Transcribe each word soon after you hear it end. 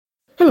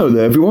Hello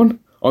there everyone,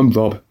 I'm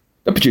Rob,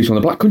 the producer on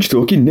the Black Country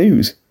Talking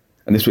News,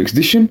 and this week's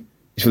edition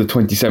is for the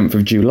 27th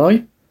of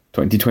July,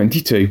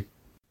 2022.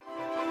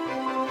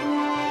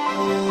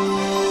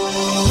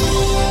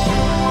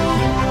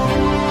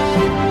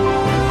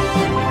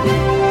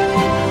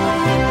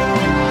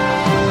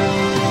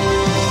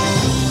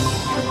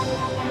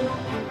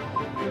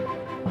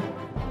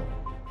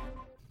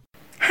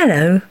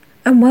 Hello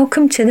and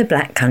welcome to the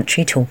Black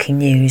Country Talking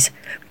News,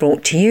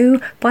 brought to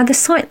you by the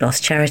sight loss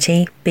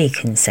charity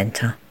Beacon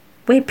Centre.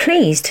 We're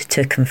pleased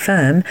to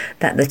confirm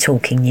that the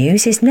Talking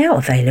News is now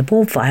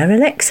available via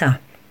Alexa.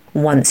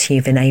 Once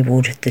you've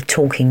enabled the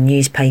Talking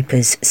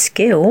Newspapers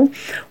skill,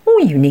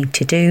 all you need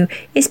to do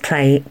is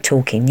play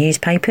Talking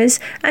Newspapers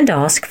and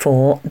ask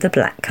for the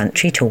Black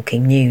Country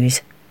Talking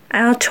News.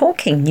 Our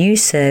Talking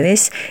News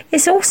service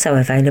is also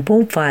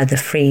available via the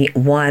free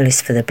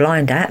Wireless for the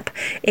Blind app.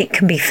 It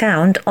can be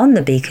found on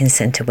the Beacon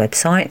Centre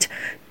website,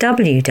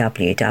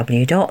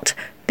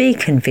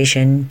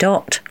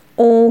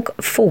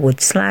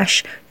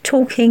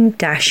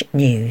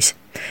 www.beaconvision.org/talking-news,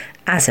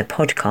 as a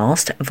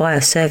podcast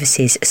via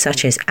services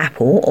such as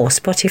Apple or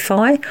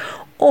Spotify,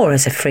 or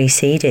as a free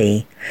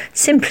CD.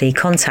 Simply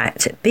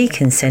contact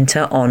Beacon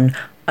Centre on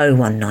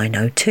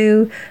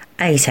 01902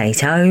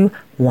 880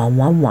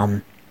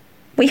 111.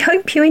 We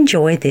hope you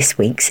enjoy this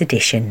week's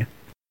edition.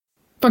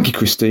 Thank you,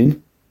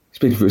 Christine.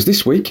 Speaking for us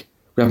this week,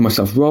 we have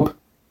myself, Rob,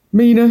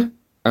 Mina,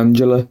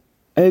 Angela,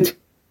 Ed,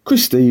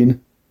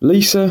 Christine,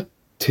 Lisa,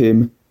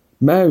 Tim,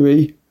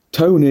 Mary,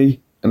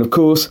 Tony, and of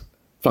course,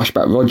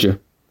 Flashback Roger.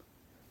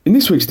 In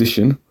this week's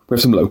edition, we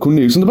have some local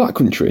news on the Black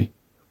Country,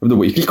 with the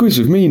weekly quiz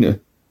with Mina,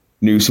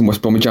 news from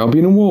West Bromwich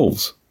Albion and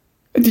Wolves,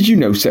 a Did You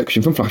Know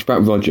section from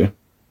Flashback Roger,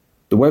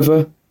 the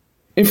weather,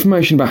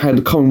 information about how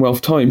the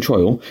Commonwealth Time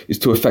Trial is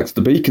to affect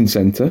the Beacon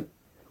Centre,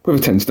 with a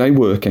 10-day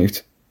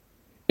workout,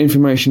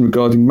 information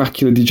regarding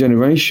macular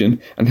degeneration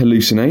and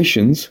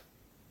hallucinations,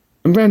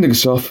 and rounding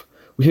us off,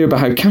 we hear about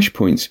how cash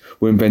points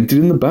were invented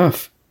in the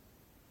bath.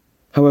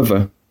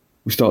 However,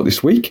 we start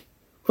this week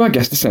with our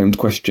Guess the Sound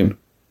question.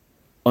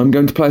 I'm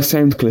going to play a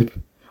sound clip,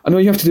 and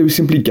all you have to do is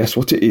simply guess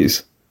what it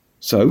is.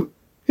 So,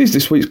 here's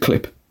this week's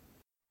clip.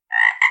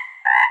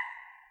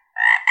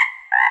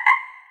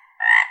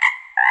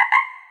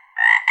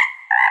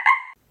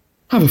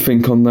 Have a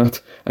think on that,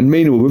 and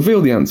Mina will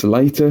reveal the answer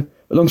later,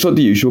 alongside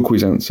the usual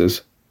quiz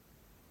answers.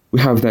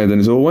 We have now then,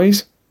 as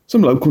always,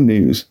 some local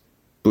news,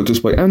 brought to us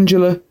by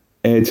Angela,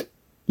 Ed,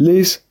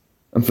 Liz,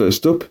 and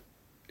first up,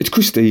 it's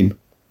Christine.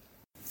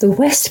 The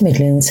West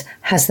Midlands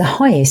has the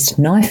highest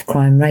knife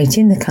crime rate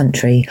in the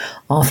country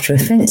after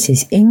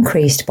offences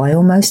increased by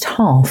almost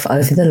half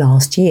over the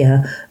last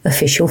year,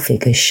 official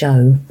figures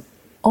show.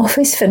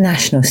 Office for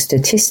National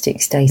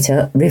Statistics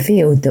data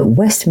revealed that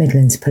West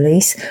Midlands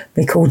Police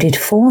recorded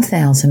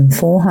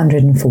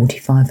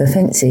 4,445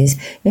 offences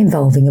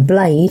involving a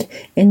blade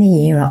in the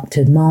year up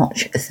to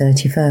March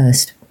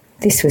 31st.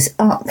 This was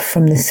up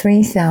from the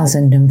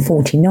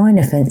 3,049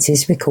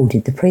 offences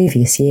recorded the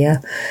previous year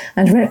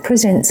and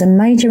represents a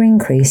major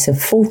increase of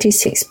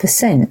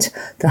 46%,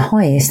 the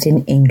highest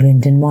in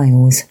England and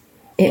Wales.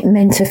 It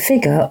meant a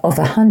figure of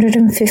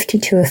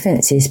 152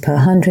 offences per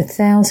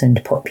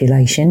 100,000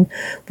 population,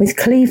 with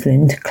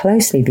Cleveland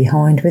closely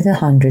behind with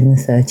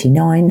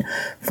 139,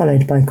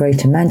 followed by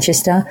Greater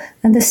Manchester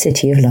and the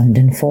City of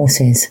London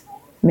forces.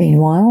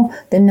 Meanwhile,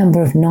 the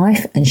number of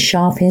knife and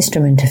sharp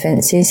instrument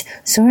offences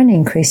saw an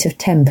increase of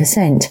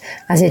 10%,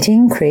 as it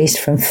increased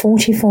from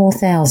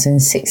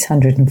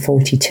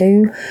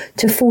 44,642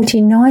 to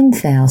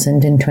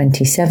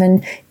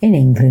 49,027 in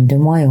England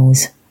and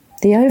Wales.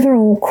 The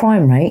overall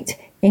crime rate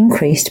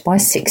increased by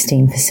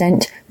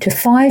 16% to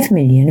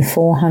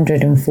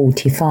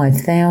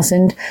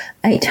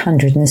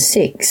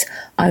 5,445,806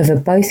 over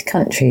both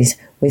countries,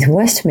 with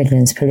West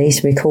Midlands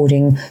Police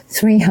recording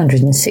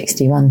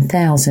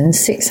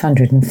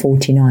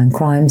 361,649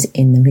 crimes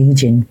in the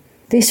region.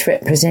 This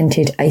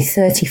represented a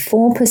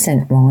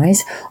 34%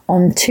 rise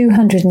on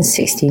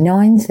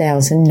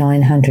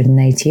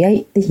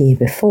 269,988 the year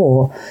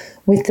before,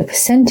 with the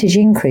percentage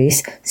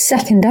increase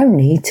second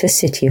only to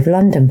City of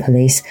London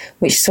Police,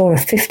 which saw a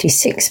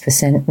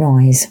 56%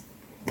 rise.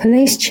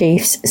 Police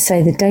chiefs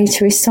say the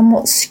data is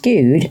somewhat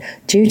skewed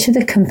due to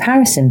the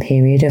comparison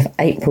period of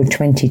April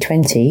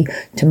 2020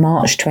 to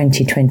March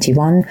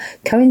 2021,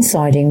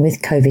 coinciding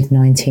with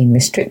COVID-19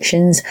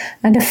 restrictions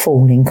and a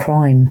fall in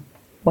crime.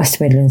 West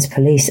Midlands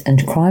Police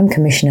and Crime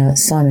Commissioner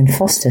Simon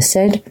Foster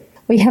said,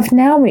 "We have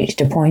now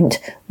reached a point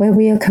where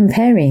we are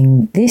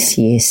comparing this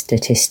year's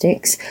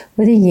statistics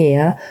with a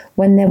year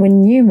when there were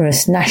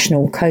numerous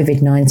national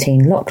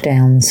COVID-19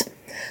 lockdowns.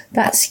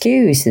 That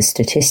skews the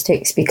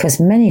statistics because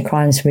many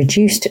crimes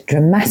reduced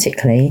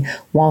dramatically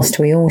whilst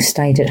we all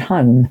stayed at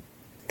home.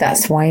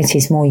 That's why it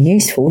is more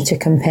useful to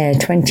compare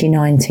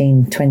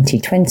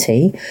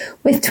 2019-2020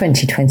 with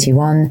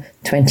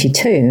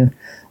 2021-22.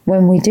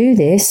 When we do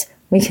this,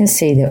 we can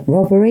see that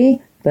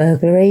robbery,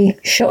 burglary,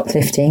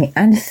 shoplifting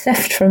and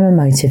theft from a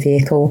motor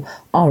vehicle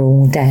are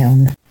all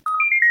down."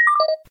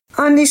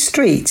 Andy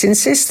Street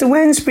insists the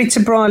Wednesbury to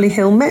Brierley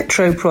Hill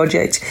Metro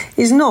project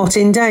is not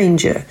in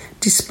danger,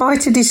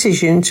 despite a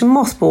decision to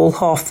mothball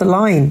half the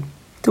line.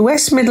 The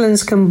West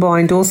Midlands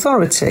Combined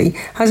Authority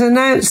has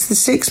announced the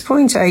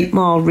 6.8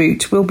 mile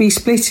route will be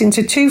split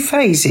into 2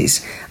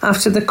 phases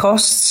after the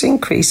costs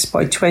increased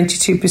by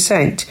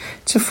 22%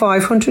 to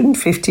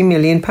 £550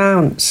 million.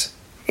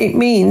 It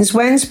means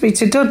Wednesbury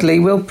to Dudley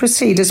will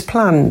proceed as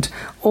planned,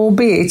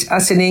 albeit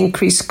at an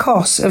increased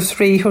cost of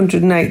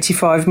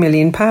 £385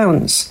 million,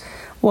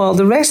 while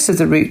the rest of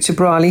the route to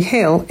Brierley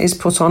Hill is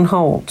put on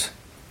hold.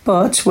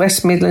 But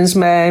West Midlands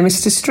Mayor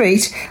Mr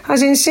Street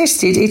has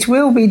insisted it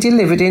will be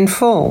delivered in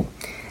full.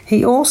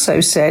 He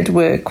also said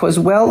work was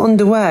well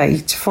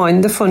underway to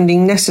find the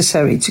funding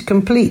necessary to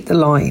complete the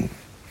line.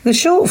 The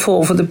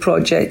shortfall for the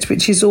project,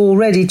 which is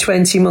already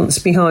 20 months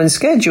behind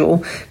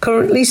schedule,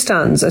 currently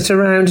stands at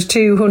around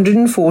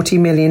 £240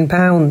 million.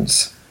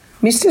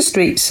 Mr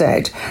Street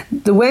said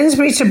the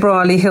Wednesbury to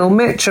Brierley Hill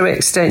Metro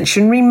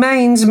extension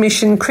remains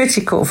mission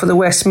critical for the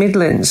West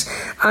Midlands,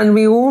 and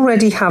we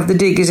already have the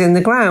diggers in the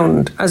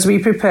ground as we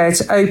prepare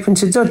to open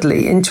to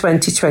Dudley in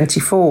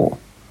 2024.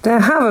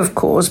 There have, of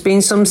course,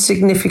 been some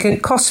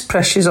significant cost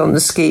pressures on the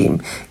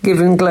scheme,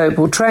 given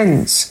global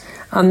trends,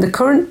 and the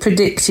current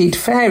predicted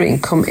fare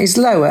income is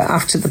lower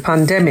after the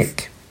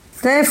pandemic.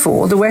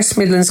 Therefore, the West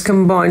Midlands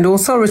Combined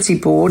Authority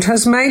Board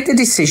has made the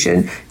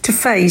decision to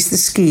phase the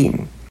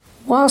scheme.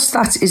 Whilst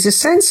that is a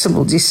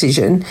sensible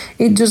decision,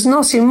 it does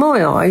not, in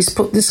my eyes,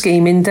 put the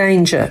scheme in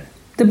danger.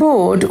 The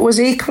board was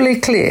equally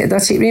clear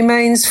that it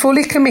remains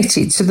fully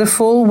committed to the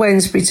full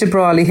Wednesbury to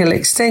Brierley Hill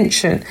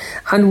extension,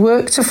 and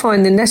work to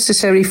find the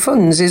necessary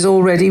funds is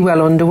already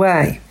well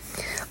underway.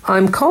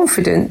 I'm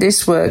confident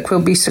this work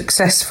will be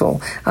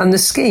successful and the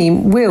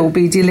scheme will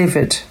be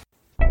delivered.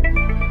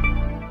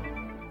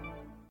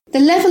 The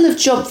level of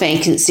job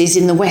vacancies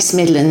in the West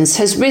Midlands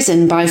has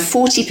risen by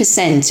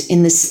 40%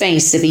 in the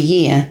space of a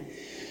year.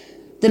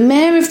 The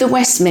Mayor of the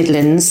West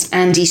Midlands,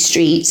 Andy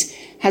Street,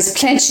 has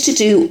pledged to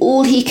do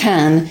all he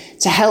can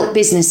to help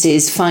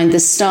businesses find the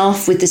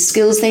staff with the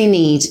skills they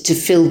need to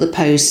fill the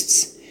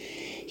posts.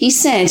 He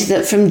said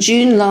that from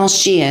June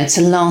last year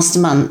to last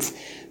month,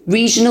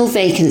 regional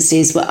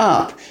vacancies were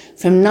up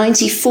from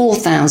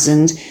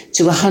 94,000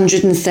 to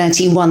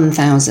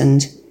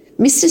 131,000.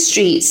 Mr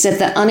Street said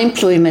that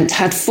unemployment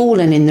had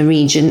fallen in the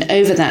region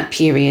over that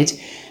period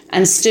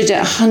and stood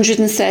at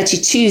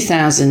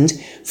 132,000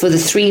 for the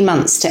 3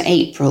 months to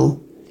April.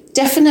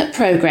 Definite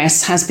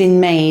progress has been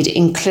made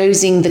in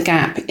closing the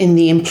gap in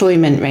the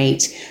employment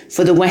rate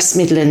for the West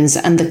Midlands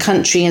and the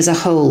country as a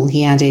whole,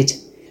 he added.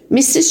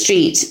 Mr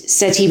Street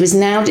said he was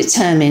now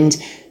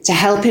determined to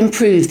help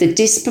improve the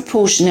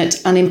disproportionate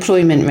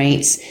unemployment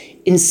rates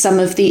in some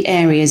of the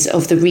areas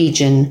of the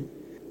region.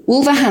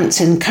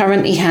 Wolverhampton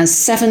currently has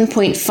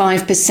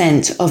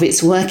 7.5% of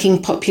its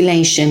working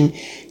population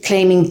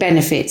claiming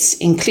benefits,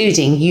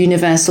 including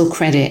universal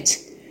credit.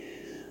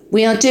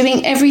 We are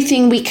doing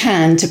everything we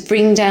can to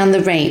bring down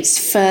the rates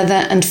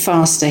further and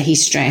faster, he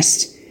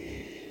stressed.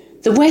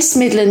 The West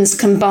Midlands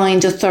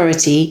Combined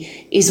Authority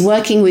is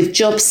working with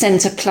Job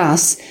Centre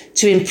Plus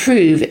to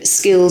improve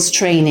skills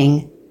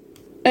training.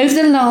 Over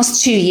the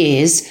last 2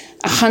 years,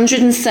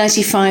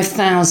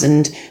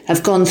 135,000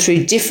 have gone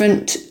through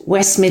different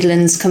West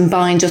Midlands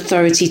Combined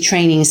Authority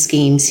training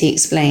schemes, he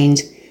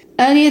explained.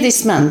 Earlier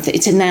this month,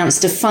 it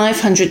announced a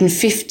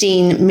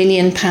 £515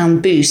 million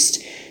boost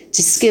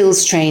to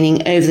skills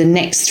training over the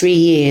next 3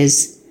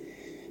 years.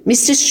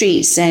 Mr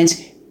Street said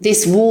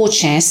this war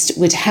chest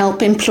would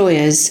help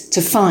employers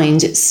to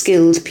find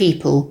skilled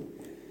people.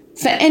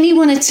 For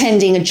anyone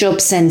attending a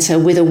job centre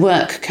with a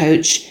work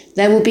coach,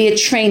 there will be a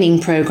training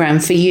programme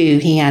for you,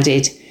 he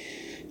added.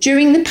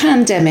 During the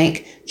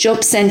pandemic,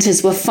 job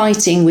centres were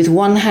fighting with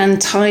one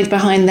hand tied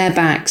behind their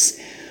backs.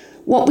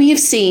 What we have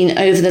seen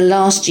over the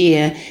last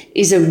year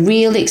is a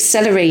real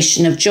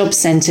acceleration of job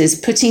centres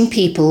putting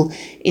people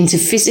into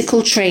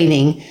physical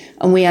training,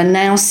 and we are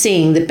now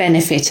seeing the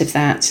benefit of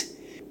that.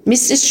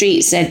 Mr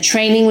Street said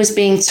training was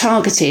being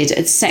targeted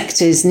at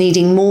sectors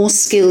needing more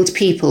skilled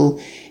people,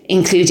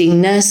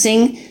 including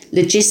nursing,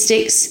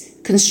 logistics,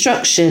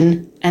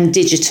 construction and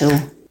digital.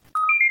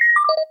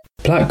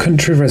 Black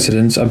Country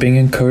residents are being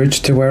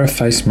encouraged to wear a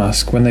face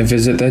mask when they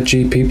visit their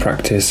GP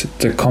practice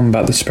to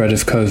combat the spread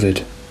of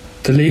COVID.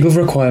 The legal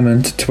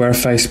requirement to wear a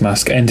face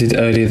mask ended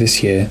earlier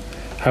this year.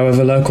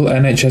 However, local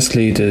NHS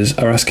leaders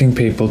are asking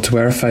people to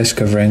wear a face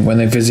covering when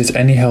they visit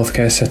any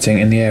healthcare setting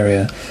in the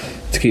area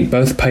to keep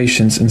both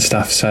patients and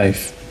staff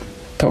safe.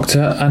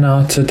 Dr.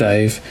 Anata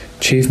Dave,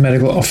 Chief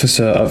Medical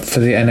Officer for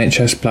the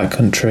NHS Black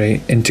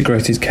Country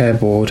Integrated Care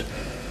Board,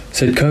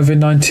 said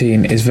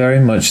COVID-19 is very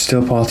much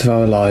still part of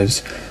our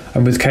lives,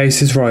 and with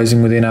cases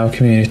rising within our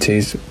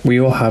communities, we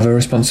all have a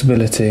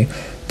responsibility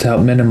to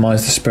help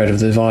minimise the spread of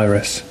the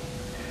virus.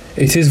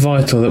 It is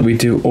vital that we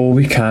do all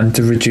we can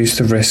to reduce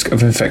the risk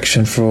of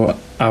infection for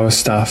our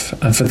staff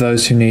and for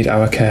those who need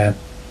our care.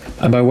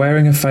 And by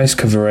wearing a face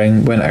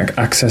covering when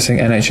accessing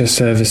NHS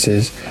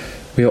services,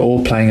 we are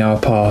all playing our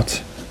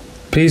part.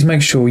 Please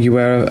make sure you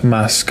wear a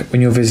mask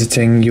when you're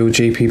visiting your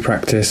GP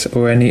practice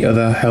or any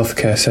other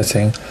healthcare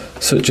setting,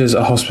 such as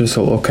a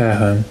hospital or care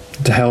home,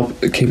 to help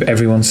keep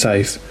everyone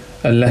safe,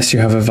 unless you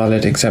have a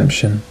valid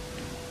exemption.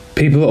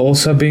 People are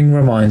also being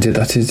reminded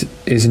that it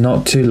is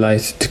not too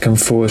late to come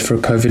forward for a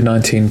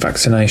COVID-19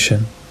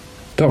 vaccination.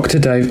 Dr.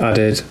 Dave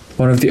added,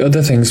 one of the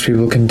other things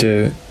people can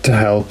do to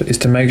help is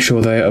to make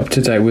sure they are up to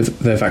date with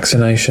their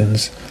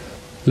vaccinations.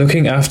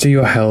 Looking after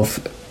your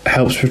health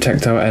helps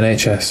protect our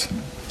NHS.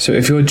 So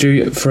if you're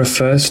due for a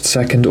first,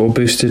 second or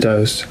booster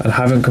dose and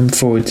haven't come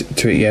forward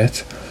to it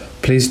yet,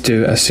 please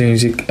do as soon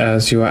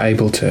as you are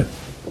able to.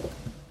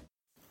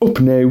 Up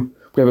now,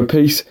 we have a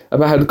piece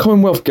about how the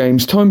Commonwealth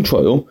Games Time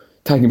Trial,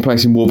 taking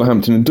place in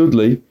Wolverhampton and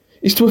Dudley,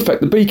 is to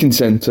affect the Beacon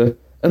Centre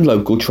and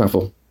local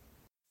travel.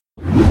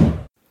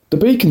 The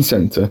Beacon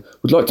Centre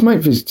would like to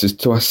make visitors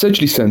to our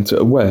Sedgley Centre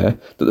aware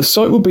that the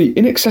site will be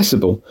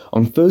inaccessible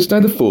on Thursday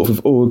the 4th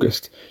of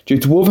August due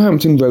to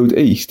Wolverhampton Road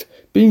East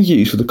being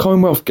used for the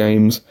Commonwealth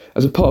Games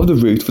as a part of the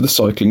route for the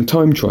cycling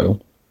time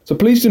trial. So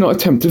please do not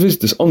attempt to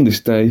visit us on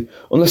this day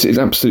unless it is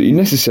absolutely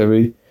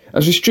necessary,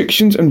 as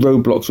restrictions and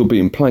roadblocks will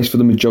be in place for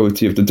the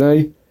majority of the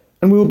day,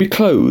 and we will be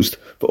closed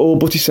for all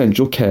but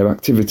essential care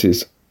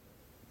activities.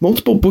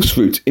 Multiple bus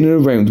routes in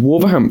and around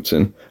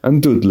Wolverhampton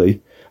and Dudley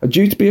are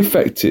due to be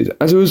affected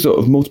as a result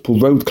of multiple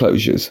road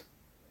closures.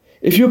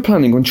 If you are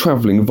planning on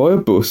travelling via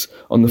bus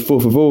on the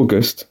 4th of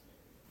August,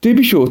 do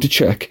be sure to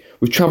check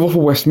with Travel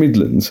for West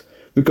Midlands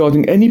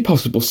regarding any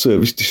possible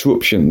service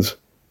disruptions.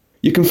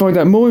 You can find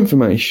out more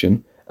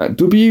information at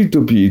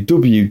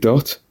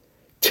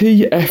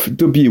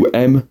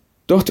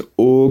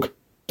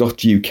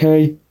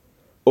www.tfwm.org.uk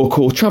or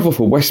call Travel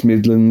for West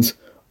Midlands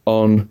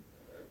on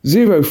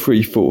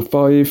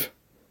 0345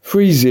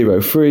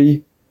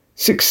 303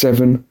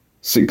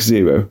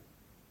 6760.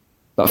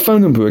 That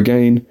phone number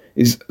again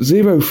is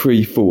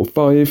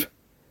 0345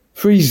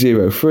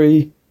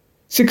 303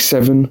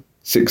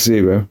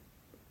 6760.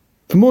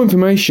 For more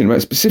information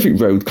about specific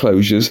road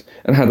closures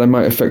and how they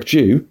might affect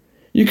you,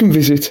 you can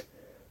visit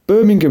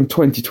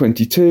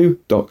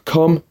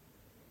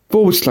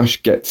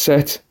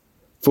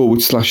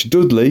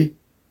birmingham2022.com/getset/Dudley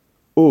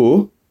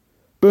or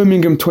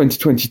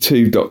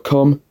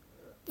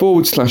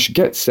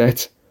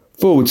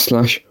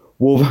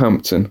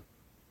birmingham2022.com/getset/Wolverhampton.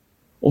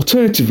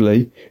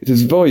 Alternatively, it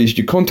is advised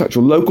you contact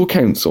your local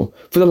council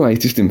for the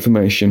latest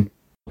information.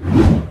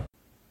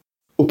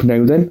 Up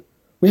now then,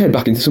 we head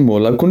back into some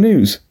more local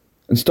news,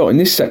 and starting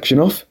this section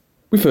off,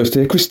 we first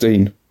hear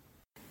Christine.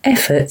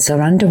 Efforts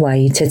are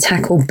underway to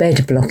tackle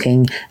bed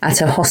blocking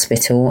at a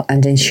hospital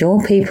and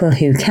ensure people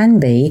who can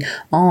be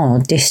are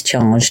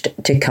discharged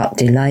to cut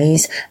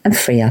delays and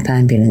free up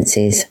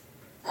ambulances.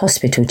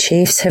 Hospital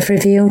chiefs have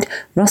revealed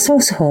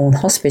Russell's Hall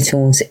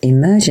Hospital's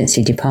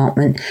emergency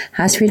department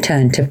has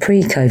returned to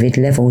pre-COVID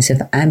levels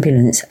of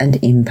ambulance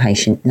and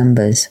inpatient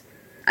numbers.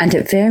 And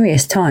at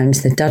various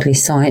times the Dudley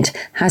site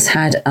has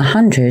had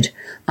 100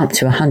 up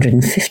to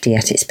 150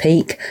 at its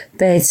peak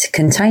beds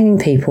containing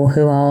people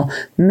who are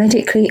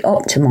medically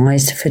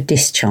optimised for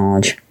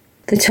discharge.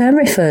 The term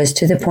refers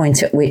to the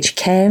point at which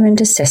care and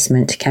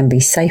assessment can be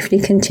safely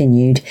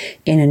continued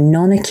in a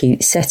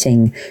non-acute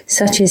setting,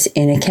 such as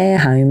in a care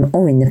home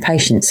or in the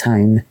patient's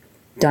home.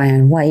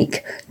 Diane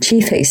Wake,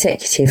 Chief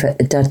Executive at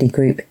the Dudley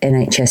Group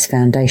NHS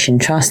Foundation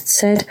Trust,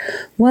 said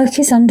work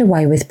is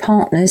underway with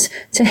partners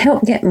to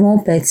help get more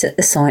beds at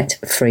the site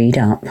freed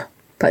up.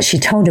 But she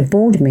told a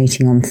board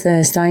meeting on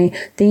Thursday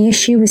the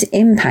issue was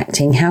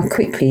impacting how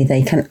quickly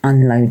they can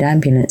unload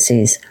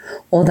ambulances,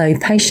 although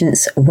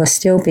patients were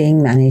still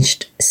being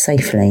managed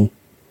safely.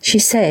 She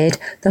said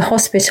the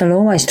hospital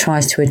always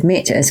tries to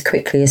admit as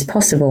quickly as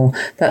possible,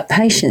 but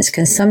patients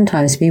can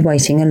sometimes be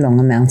waiting a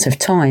long amount of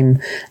time,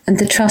 and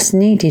the trust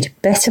needed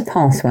better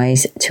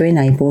pathways to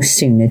enable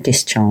sooner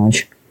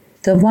discharge.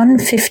 The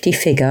 150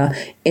 figure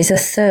is a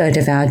third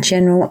of our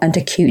general and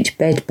acute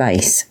bed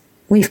base.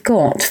 We've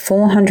got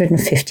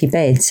 450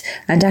 beds,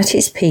 and at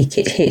its peak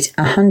it hit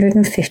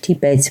 150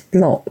 beds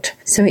blocked,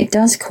 so it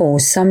does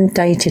cause some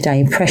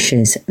day-to-day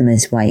pressures,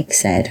 Ms. Wake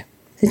said.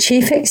 The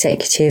chief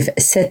executive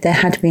said there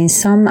had been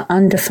some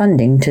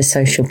underfunding to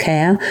social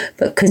care,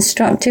 but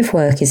constructive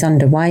work is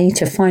underway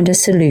to find a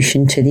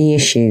solution to the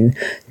issue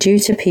due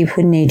to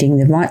people needing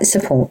the right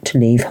support to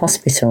leave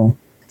hospital.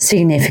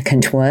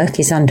 Significant work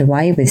is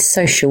underway with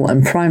social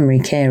and primary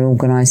care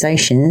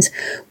organisations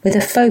with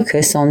a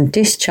focus on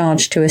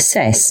discharge to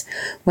assess,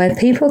 where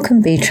people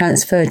can be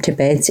transferred to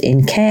beds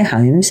in care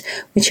homes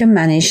which are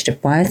managed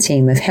by a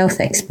team of health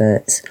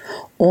experts,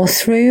 or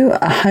through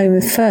a home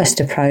first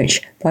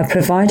approach by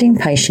providing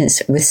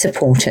patients with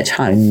support at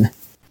home.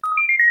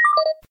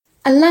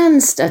 A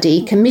land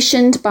study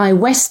commissioned by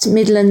West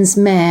Midlands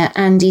Mayor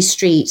Andy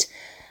Street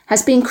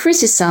has been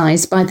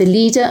criticised by the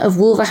leader of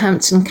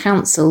Wolverhampton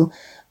Council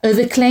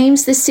over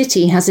claims the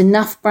city has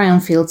enough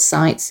brownfield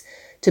sites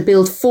to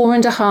build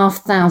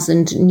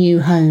 4,500 new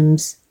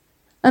homes.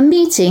 A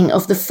meeting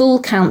of the full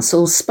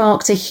council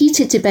sparked a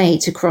heated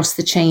debate across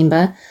the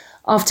chamber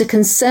after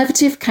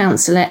Conservative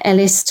councillor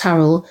Ellis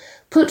Turrell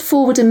put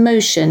forward a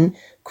motion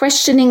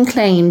questioning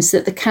claims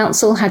that the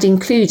council had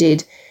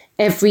included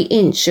every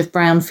inch of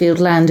brownfield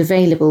land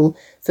available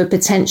for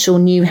potential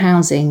new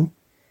housing.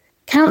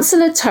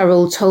 Councillor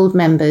Turrell told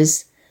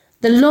members,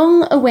 "The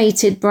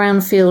long-awaited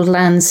brownfield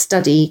land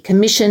study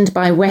commissioned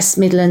by West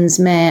Midlands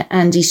Mayor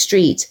Andy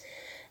Street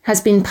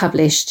has been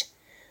published.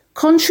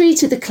 Contrary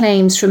to the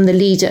claims from the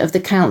leader of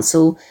the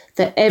council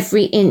that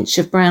every inch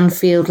of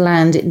brownfield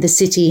land in the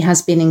city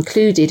has been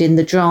included in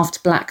the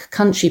draft Black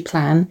Country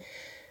Plan,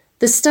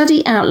 the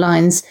study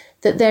outlines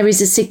that there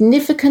is a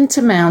significant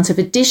amount of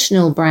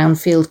additional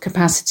brownfield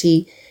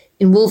capacity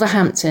in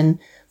Wolverhampton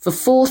for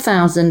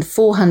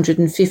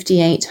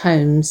 4,458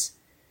 homes.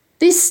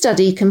 This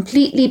study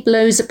completely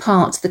blows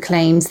apart the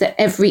claims that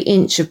every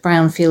inch of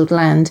brownfield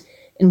land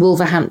in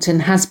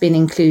Wolverhampton has been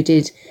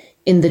included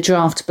in the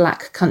draft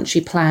Black Country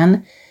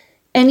Plan.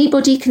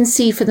 Anybody can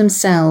see for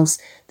themselves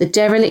the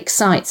derelict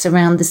sites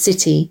around the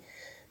city,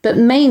 but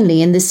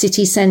mainly in the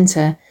city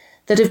centre,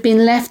 that have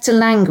been left to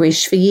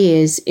languish for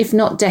years, if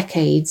not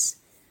decades.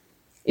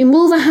 In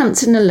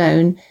Wolverhampton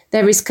alone,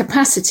 there is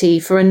capacity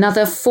for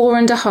another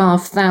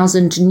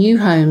 4,500 new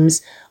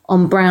homes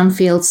on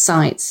brownfield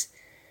sites.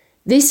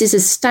 This is a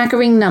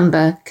staggering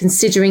number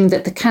considering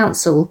that the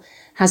council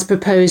has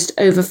proposed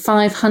over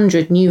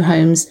 500 new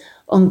homes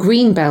on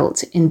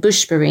Greenbelt in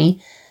Bushbury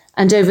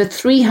and over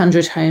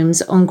 300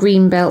 homes on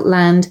Greenbelt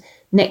land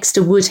next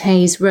to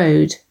Woodhays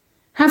Road.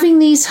 Having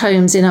these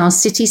homes in our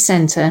city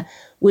centre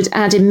would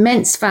add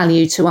immense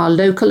value to our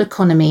local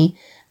economy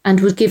and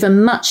would give a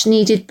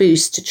much-needed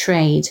boost to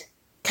trade.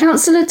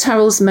 Councillor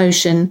Turrell's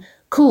motion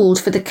called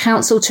for the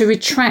council to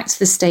retract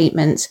the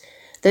statement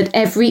that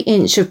every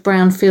inch of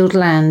brownfield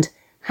land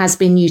has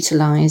been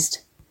utilised.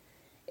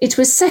 It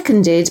was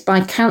seconded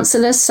by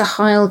Councillor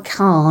Suhail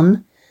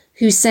Khan,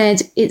 who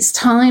said it's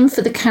time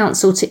for the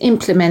council to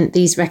implement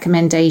these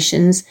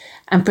recommendations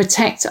and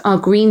protect our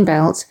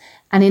greenbelt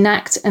and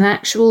enact an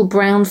actual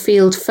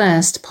brownfield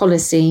first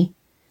policy.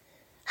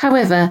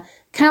 However,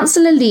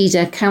 Councillor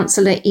leader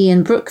Councillor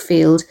Ian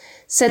Brookfield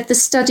said the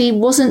study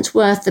wasn't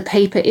worth the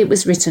paper it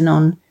was written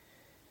on.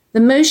 The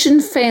motion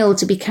failed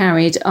to be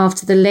carried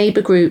after the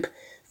Labour group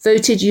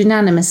voted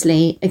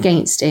unanimously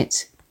against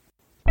it.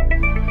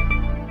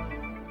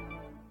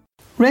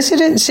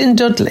 Residents in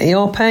Dudley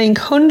are paying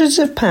hundreds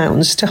of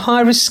pounds to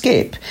hire a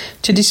skip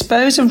to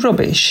dispose of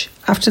rubbish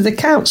after the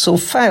council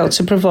failed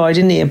to provide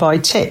a nearby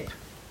tip.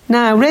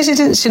 Now,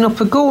 residents in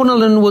Upper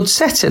Gornal and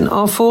Woodsetton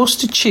are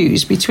forced to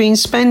choose between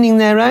spending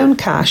their own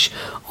cash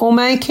or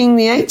making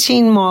the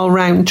 18-mile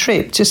round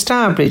trip to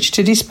Stourbridge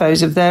to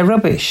dispose of their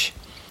rubbish.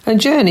 A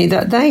journey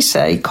that they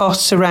say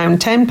costs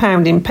around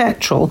 £10 in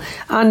petrol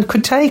and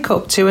could take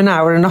up to an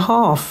hour and a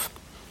half.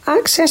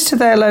 Access to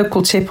their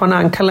local tip on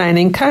Anchor Lane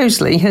in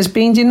Coseley has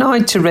been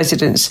denied to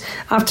residents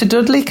after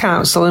Dudley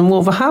Council and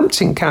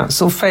Wolverhampton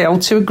Council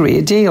failed to agree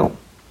a deal.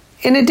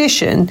 In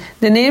addition,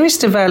 the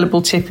nearest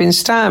available tip in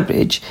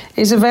Stourbridge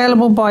is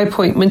available by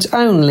appointment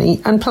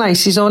only and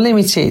places are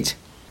limited.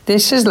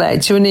 This has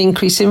led to an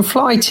increase in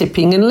fly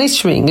tipping and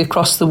littering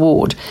across the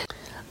ward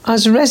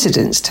as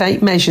residents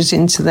take measures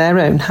into their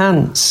own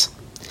hands.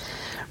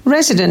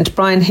 Resident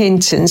Brian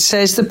Hinton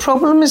says the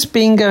problem has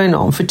been going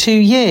on for 2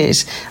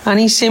 years and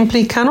he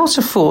simply cannot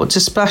afford to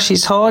splash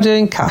his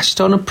hard-earned cash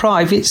on a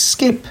private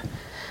skip.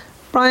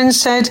 Brian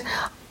said,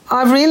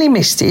 "I've really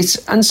missed it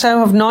and so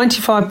have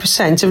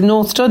 95% of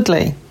North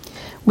Dudley.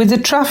 With the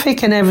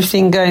traffic and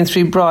everything going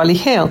through Brierley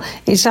Hill,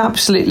 it's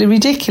absolutely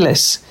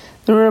ridiculous.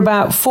 There are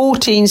about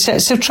 14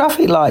 sets of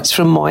traffic lights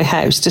from my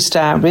house to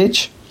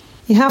Stourbridge.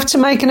 You have to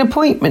make an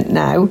appointment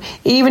now.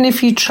 Even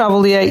if you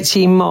travel the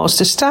 18 miles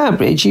to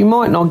Stourbridge, you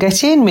might not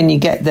get in when you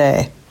get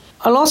there.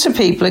 A lot of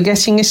people are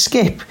getting a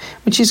skip,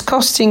 which is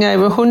costing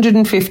over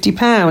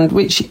 £150,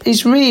 which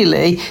is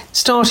really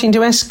starting to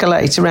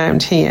escalate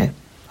around here.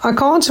 I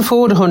can't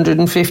afford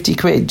 150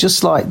 quid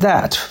just like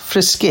that for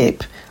a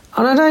skip,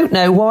 and I don't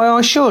know why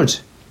I should."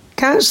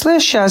 Councillor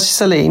Shaz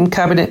Salim,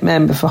 Cabinet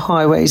Member for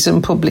Highways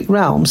and Public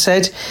Realm,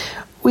 said,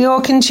 "We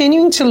are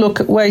continuing to look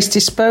at waste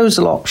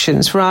disposal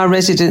options for our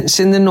residents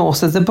in the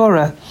north of the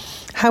borough.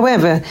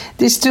 However,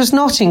 this does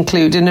not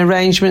include an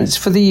arrangement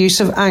for the use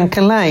of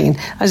Anchor Lane,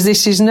 as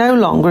this is no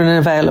longer an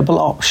available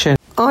option.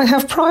 I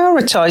have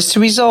prioritised to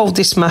resolve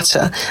this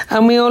matter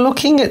and we are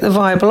looking at the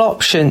viable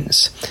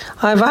options.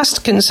 I have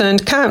asked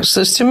concerned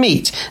councillors to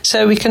meet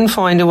so we can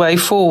find a way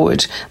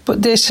forward,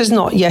 but this has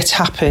not yet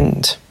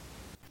happened."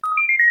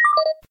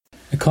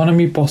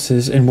 Economy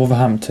bosses in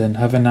Wolverhampton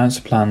have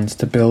announced plans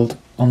to build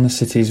on the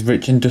city's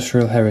rich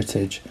industrial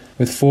heritage,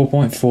 with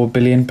 £4.4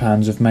 billion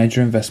of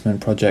major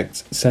investment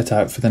projects set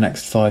out for the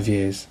next 5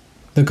 years.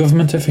 The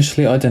government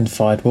officially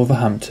identified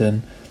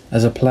Wolverhampton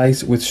as a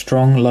place with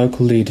strong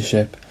local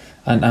leadership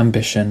and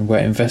ambition where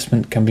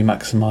investment can be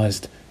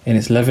maximised in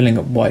its Levelling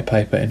Up white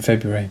paper in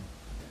February.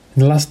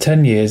 In the last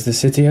 10 years, the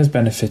city has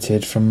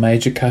benefited from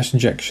major cash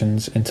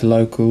injections into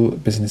local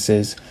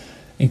businesses,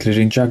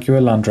 including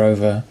Jaguar Land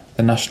Rover,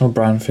 the National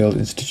Brownfield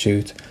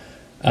Institute,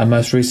 and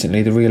most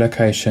recently the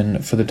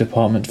relocation for the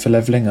Department for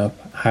Levelling Up,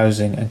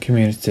 Housing and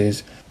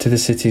Communities to the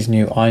city's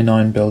new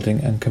I9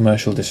 building and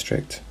commercial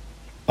district.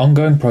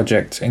 Ongoing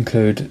projects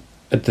include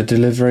the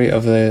delivery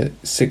of the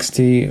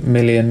 £60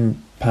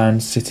 million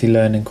City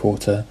Learning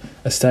Quarter,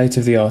 a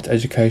state-of-the-art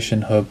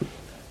education hub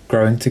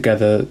growing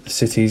together the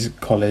city's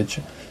college,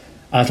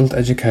 adult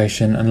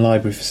education and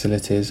library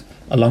facilities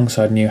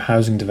alongside new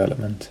housing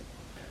development.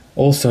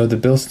 Also, the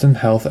Bilston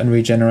Health and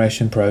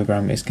Regeneration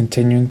Programme is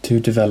continuing to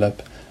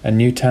develop a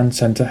new town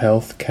centre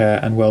health, care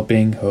and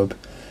wellbeing hub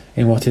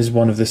in what is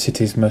one of the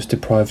city's most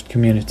deprived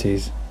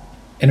communities.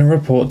 In a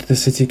report to the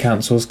City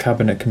Council's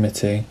Cabinet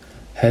Committee,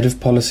 Head of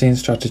Policy and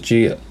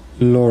Strategy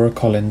Laura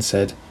Collins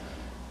said,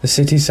 "The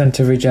City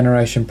Centre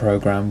Regeneration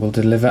Programme will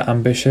deliver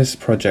ambitious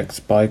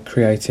projects by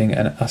creating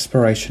an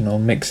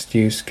aspirational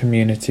mixed-use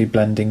community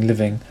blending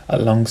living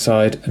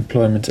alongside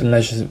employment and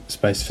leisure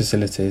space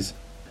facilities.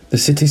 The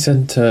City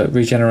Centre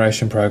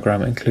Regeneration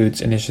Programme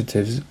includes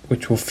initiatives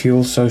which will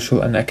fuel social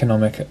and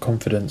economic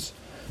confidence,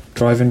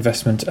 drive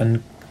investment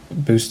and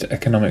boost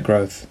economic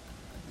growth.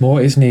 More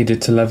is needed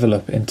to level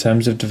up in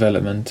terms of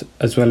development,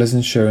 as well as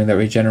ensuring that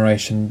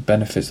regeneration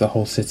benefits the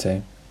whole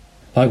city.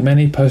 Like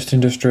many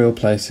post-industrial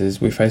places,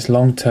 we face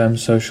long-term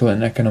social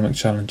and economic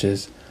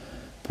challenges,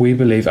 but we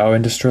believe our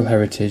industrial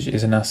heritage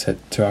is an asset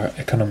to our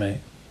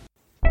economy."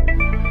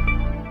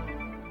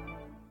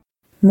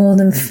 More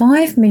than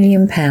 £5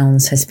 million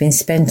has been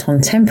spent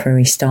on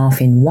temporary staff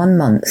in 1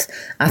 month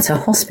at a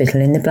hospital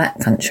in the Black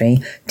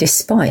Country,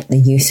 despite the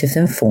use of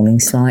them falling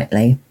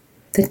slightly.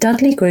 The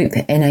Dudley Group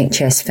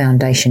NHS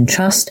Foundation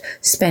Trust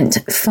spent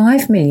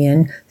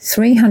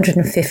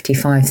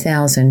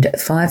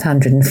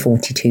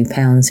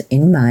 £5,355,542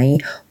 in May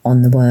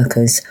on the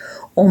workers,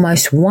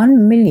 almost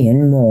 £1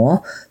 million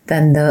more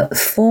than the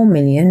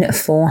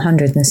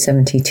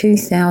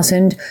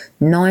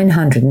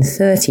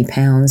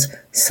 £4,472,930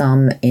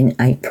 sum in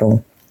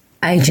April.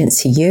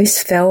 Agency use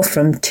fell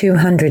from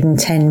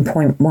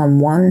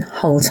 210.11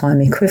 whole-time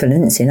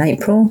equivalents in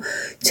April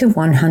to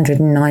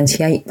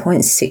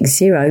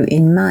 198.60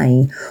 in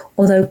May,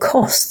 although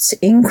costs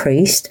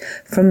increased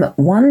from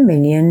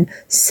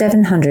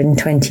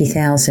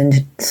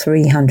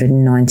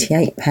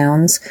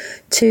 £1,720,398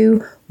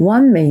 to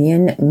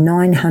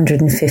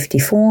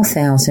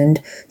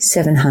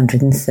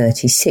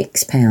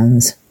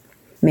 £1,954,736.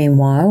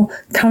 Meanwhile,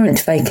 current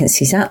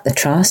vacancies at the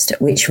Trust,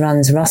 which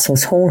runs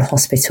Russell's Hall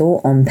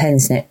Hospital on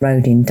Pensnet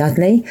Road in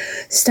Dudley,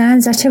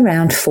 stands at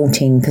around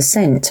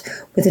 14%,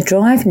 with a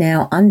drive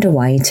now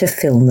underway to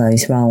fill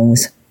those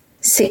roles.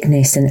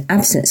 Sickness and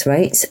absence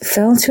rates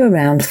fell to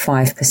around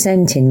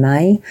 5% in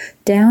May,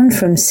 down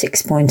from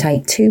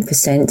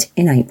 6.82%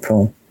 in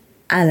April.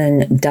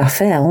 Alan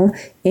Duffell,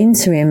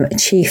 Interim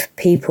Chief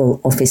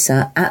People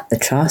Officer at the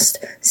Trust,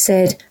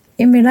 said,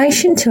 "In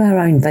relation to our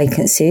own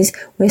vacancies,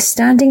 we're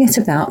standing at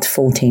about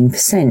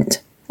 14%.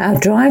 Our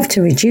drive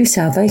to reduce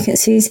our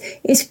vacancies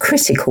is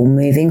critical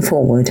moving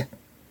forward.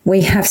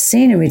 We have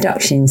seen a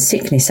reduction in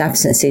sickness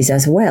absences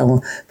as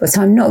well, but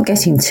I'm not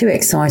getting too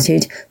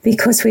excited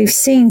because we've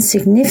seen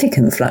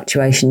significant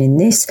fluctuation in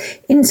this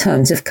in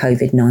terms of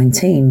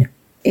COVID-19.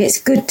 It's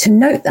good to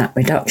note that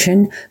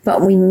reduction,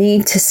 but we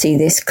need to see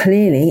this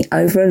clearly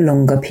over a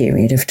longer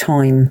period of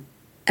time.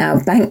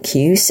 Our bank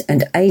use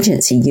and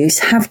agency use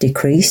have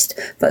decreased,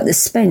 but the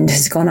spend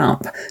has gone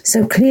up,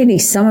 so clearly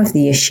some of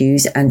the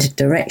issues and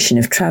direction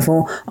of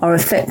travel are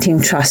affecting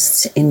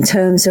trusts in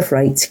terms of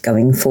rates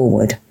going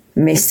forward."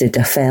 Mr.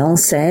 Duffell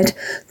said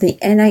the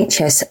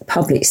NHS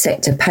public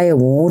sector pay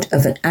award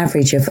of an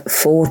average of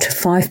 4 to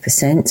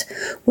 5%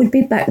 would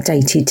be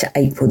backdated to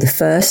April the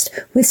 1st,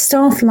 with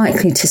staff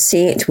likely to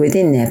see it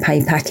within their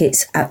pay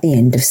packets at the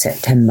end of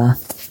September.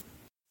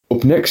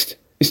 Up next,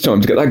 it's time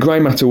to get that grey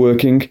matter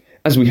working,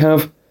 as we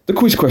have the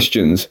quiz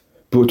questions,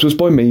 brought to us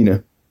by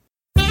Mina.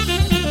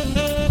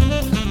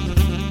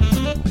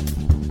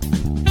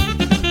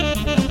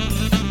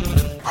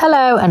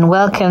 Hello and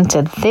welcome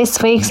to this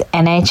week's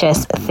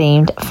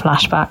NHS-themed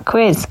Flashback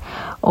quiz.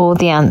 All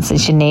the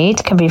answers you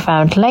need can be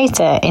found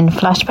later in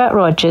Flashback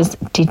Roger's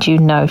Did You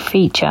Know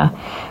feature.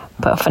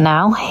 But for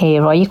now,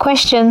 here are your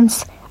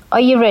questions. Are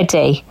you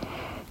ready?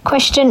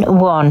 Question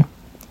 1.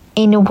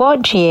 In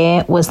what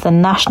year was the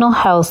National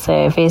Health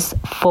Service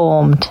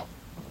formed?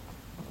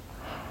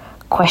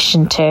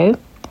 Question 2.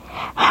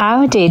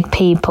 How did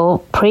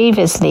people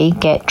previously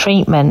get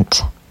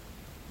treatment?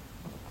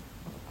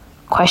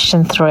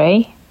 Question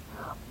 3.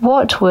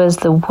 What was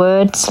the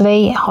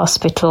Wordsley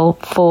Hospital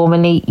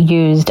formerly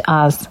used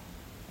as?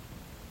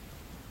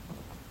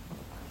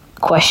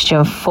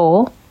 Question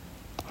 4.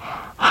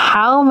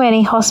 How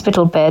many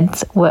hospital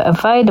beds were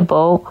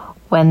available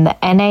when the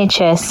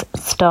NHS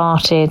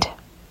started?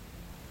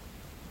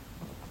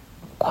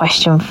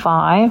 Question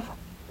 5.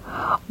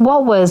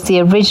 What was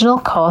the original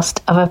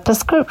cost of a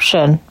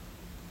prescription?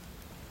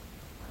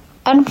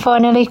 And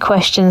finally,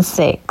 question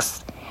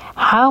 6.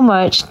 How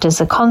much does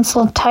a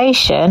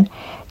consultation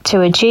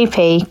to a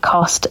GP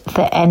cost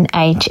the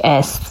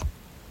NHS?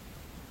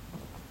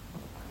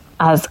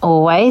 As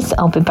always,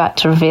 I'll be back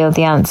to reveal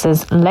the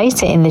answers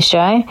later in the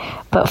show,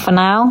 but for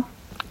now,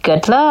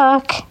 good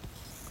luck!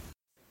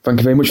 Thank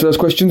you very much for those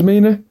questions,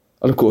 Mina.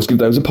 I'll of course give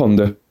those a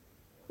ponder.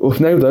 Up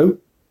now though,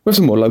 we have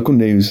some more local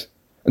news,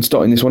 and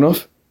starting this one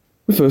off,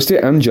 we first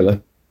hear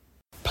Angela.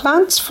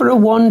 Plans for a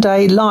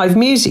one-day live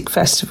music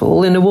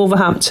festival in a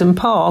Wolverhampton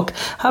park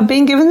have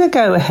been given the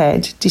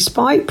go-ahead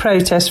despite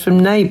protests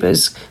from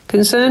neighbours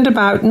concerned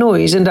about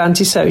noise and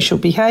antisocial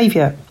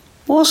behaviour.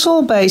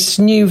 Walsall-based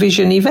New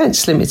Vision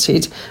Events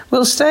Limited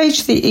will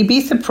stage the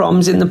Ibiza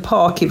Proms in the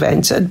Park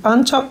event at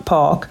Bantock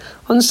Park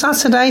on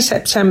Saturday,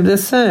 September the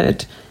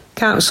 3rd.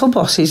 Council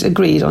bosses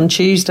agreed on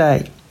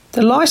Tuesday.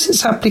 The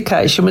licence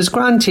application was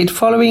granted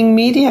following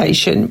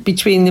mediation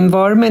between the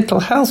environmental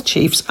health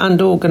chiefs and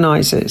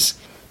organisers.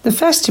 The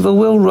festival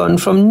will run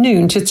from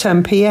noon to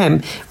 10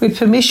 p.m, with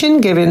permission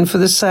given for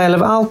the sale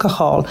of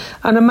alcohol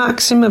and a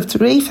maximum of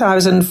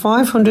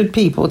 3,500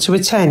 people to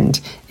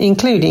attend,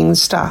 including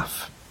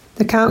staff.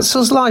 The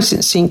council's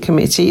licensing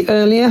committee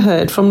earlier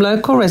heard from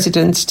local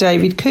resident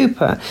David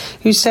Cooper,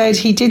 who said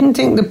he didn't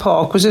think the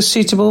park was a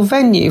suitable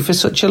venue for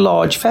such a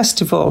large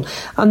festival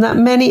and that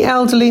many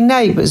elderly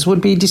neighbours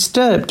would be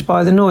disturbed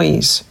by the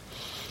noise.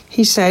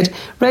 He said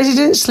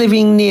residents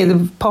living near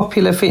the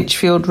popular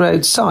Finchfield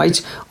Road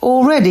site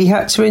already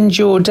had to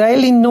endure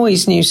daily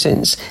noise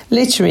nuisance,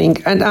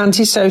 littering and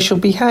antisocial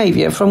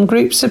behaviour from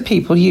groups of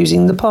people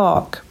using the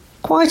park.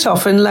 Quite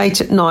often late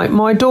at night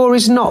my door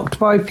is knocked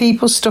by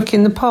people stuck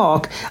in the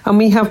park and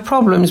we have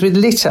problems with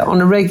litter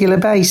on a regular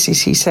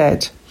basis, he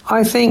said.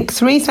 I think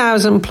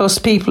 3,000 plus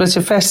people at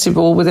a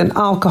festival with an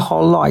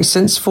alcohol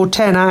licence for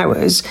 10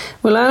 hours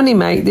will only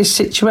make this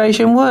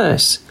situation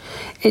worse.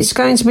 It's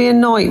going to be a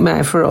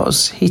nightmare for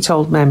us, he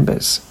told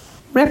members.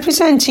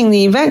 Representing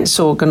the event's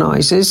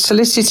organisers,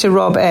 solicitor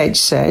Rob Edge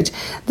said,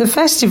 the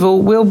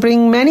festival will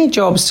bring many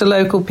jobs to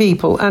local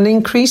people and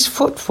increase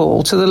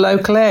footfall to the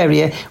local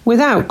area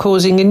without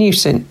causing a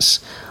nuisance.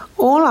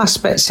 All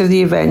aspects of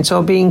the event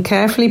are being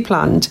carefully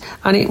planned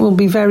and it will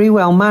be very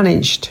well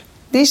managed.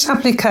 This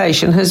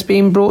application has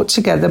been brought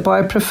together by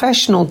a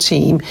professional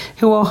team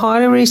who are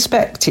highly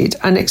respected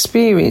and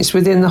experienced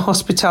within the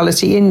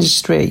hospitality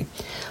industry.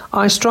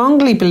 I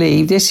strongly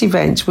believe this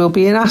event will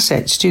be an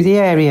asset to the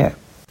area.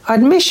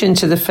 Admission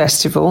to the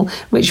festival,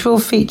 which will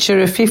feature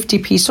a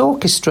 50-piece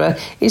orchestra,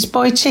 is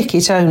by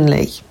ticket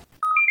only.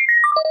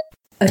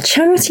 A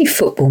charity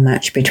football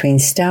match between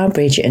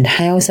Stourbridge and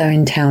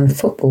Halesowen Town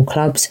football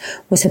clubs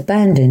was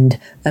abandoned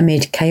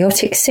amid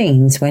chaotic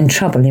scenes when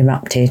trouble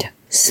erupted.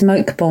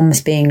 Smoke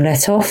bombs being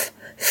let off,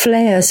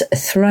 flares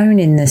thrown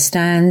in the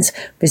stands,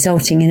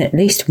 resulting in at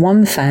least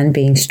one fan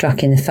being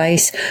struck in the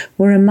face,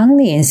 were among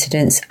the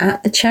incidents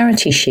at the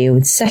Charity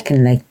Shield's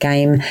second leg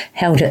game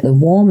held at the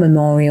War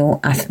Memorial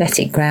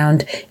Athletic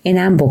Ground in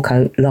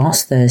Amblecote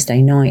last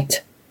Thursday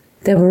night.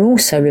 There were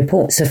also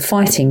reports of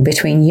fighting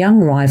between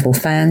young rival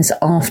fans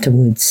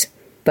afterwards.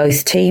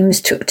 Both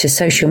teams took to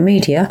social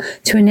media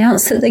to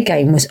announce that the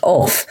game was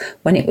off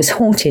when it was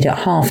halted at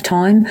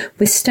half-time,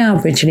 with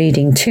Stourbridge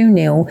leading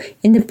 2-0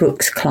 in the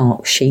Brooks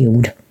Clark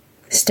Shield.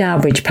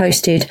 Stourbridge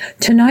posted,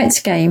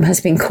 "Tonight's game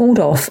has been called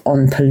off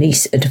on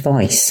police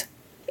advice."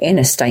 In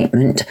a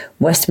statement,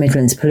 West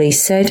Midlands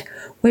Police said,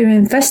 "We're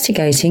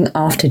investigating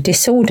after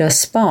disorder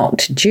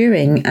sparked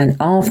during and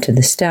after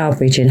the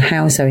Stourbridge and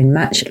Halesowen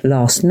match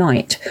last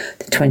night,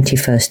 the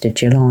 21st of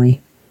July.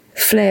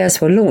 Flares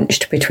were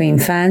launched between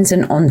fans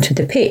and onto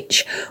the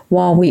pitch.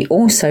 While we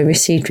also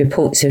received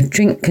reports of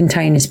drink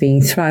containers being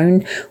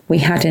thrown, we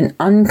had an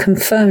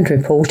unconfirmed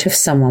report of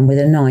someone with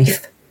a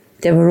knife.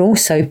 There were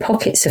also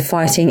pockets of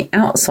fighting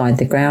outside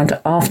the ground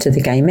after the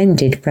game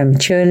ended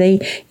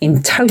prematurely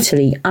in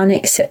totally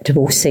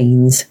unacceptable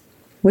scenes.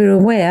 We're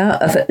aware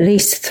of at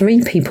least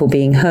 3 people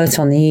being hurt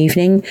on the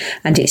evening,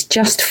 and it's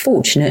just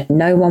fortunate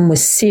no one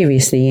was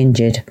seriously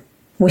injured."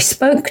 We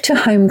spoke to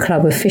home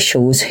club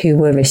officials who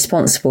were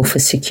responsible for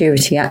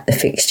security at the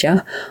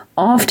fixture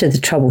after the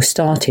trouble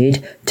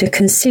started to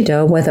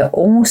consider whether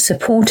all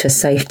supporter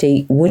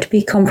safety would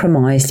be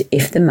compromised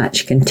if the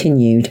match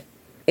continued.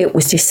 It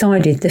was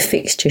decided the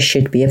fixture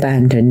should be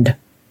abandoned.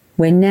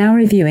 We're now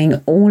reviewing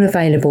all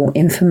available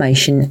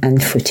information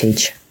and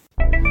footage.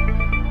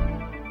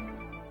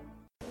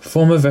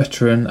 Former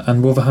veteran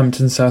and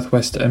Wolverhampton South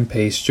West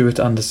MP Stuart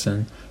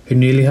Anderson, who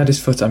nearly had his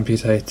foot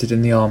amputated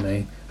in the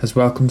army, has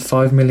welcomed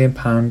 £5 million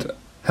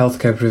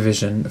healthcare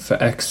provision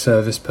for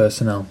ex-service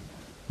personnel.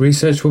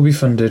 Research will be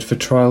funded for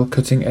trial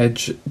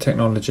cutting-edge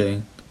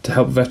technology to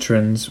help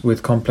veterans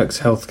with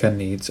complex healthcare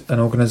needs,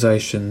 and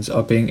organisations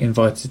are being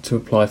invited to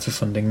apply for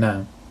funding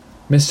now.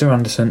 Mr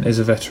Anderson is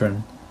a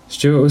veteran.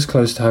 Stuart was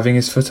close to having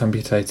his foot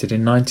amputated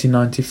in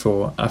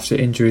 1994 after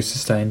injuries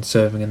sustained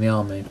serving in the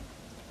army.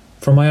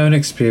 From my own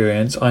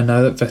experience, I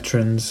know that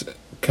veterans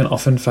can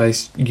often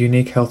face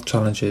unique health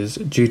challenges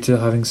due to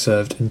having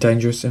served in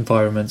dangerous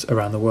environments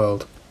around the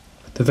world.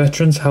 The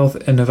Veterans Health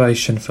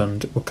Innovation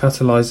Fund will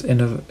catalyse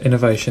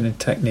innovation in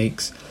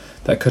techniques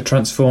that could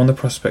transform the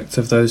prospects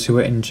of those who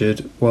are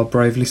injured while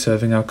bravely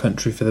serving our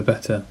country for the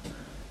better.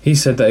 He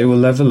said that it will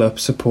level up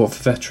support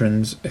for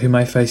veterans who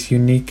may face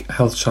unique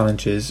health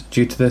challenges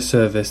due to their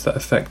service that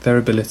affect their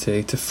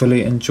ability to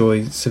fully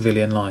enjoy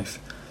civilian life,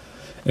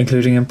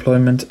 including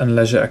employment and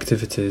leisure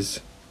activities.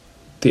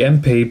 The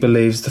MP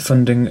believes the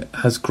funding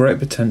has great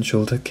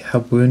potential to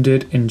help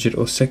wounded, injured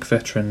or sick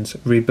veterans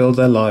rebuild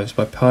their lives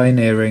by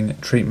pioneering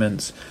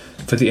treatments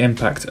for the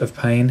impact of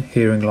pain,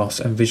 hearing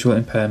loss and visual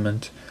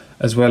impairment,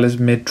 as well as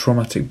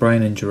mid-traumatic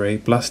brain injury,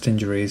 blast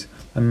injuries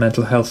and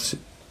mental health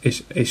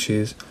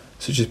issues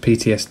such as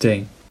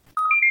PTSD.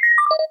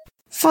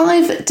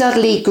 5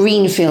 Dudley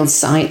Greenfield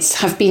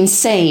sites have been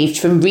saved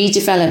from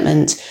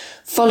redevelopment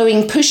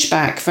following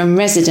pushback from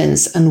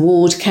residents and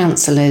ward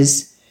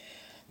councillors.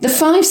 The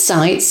 5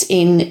 sites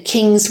in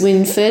Kings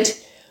Winford,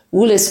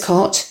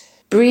 Woollerscott,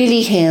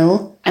 Brearley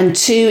Hill and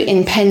 2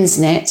 in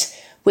Pensnet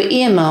were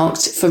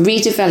earmarked for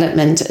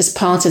redevelopment as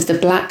part of the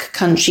Black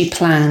Country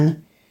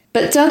Plan.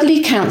 But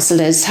Dudley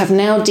councillors have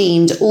now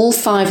deemed all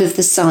 5 of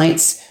the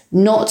sites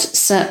not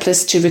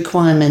surplus to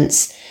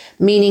requirements,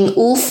 meaning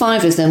all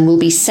 5 of them will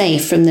be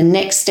safe from the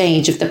next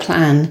stage of the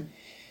plan.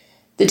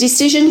 The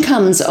decision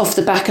comes off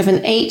the back of an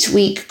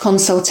 8-week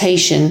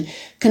consultation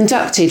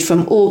conducted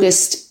from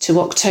August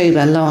to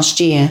October last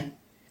year.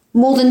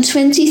 More than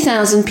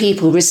 20,000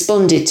 people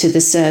responded to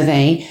the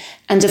survey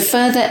and a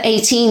further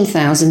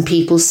 18,000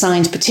 people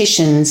signed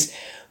petitions,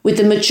 with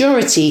the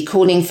majority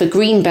calling for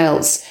green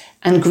belts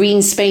and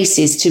green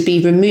spaces to be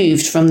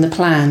removed from the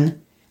plan.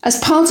 As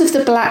part of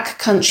the Black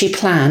Country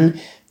Plan,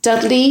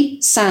 Dudley,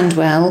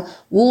 Sandwell,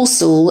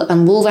 Walsall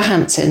and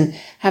Wolverhampton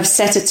have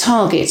set a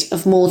target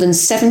of more than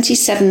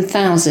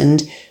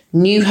 77,000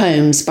 new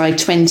homes by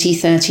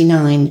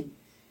 2039.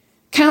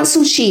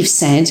 Council Chief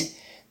said,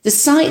 "The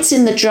sites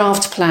in the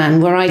draft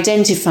plan were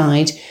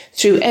identified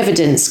through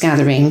evidence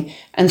gathering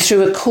and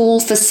through a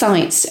call for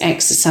sites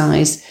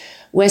exercise,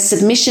 where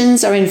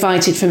submissions are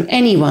invited from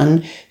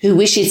anyone who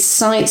wishes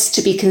sites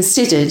to be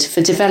considered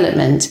for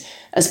development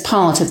as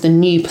part of the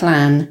new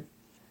plan."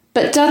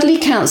 But Dudley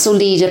Council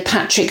leader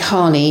Patrick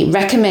Harley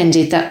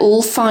recommended that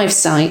all 5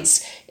 sites,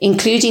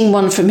 including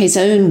one from his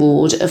own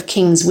ward of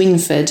Kings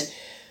Winford,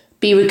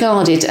 be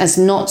regarded as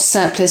not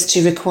surplus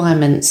to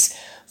requirements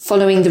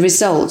following the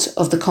result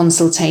of the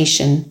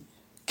consultation.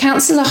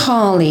 Councillor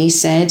Harley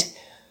said,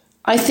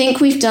 "I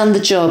think we've done the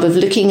job of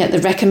looking at the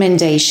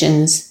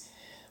recommendations.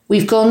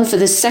 We've gone for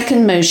the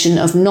second motion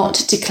of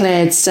not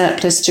declared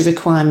surplus to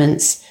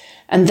requirements,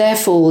 and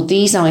therefore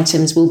these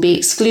items will be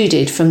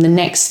excluded from the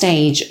next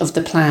stage of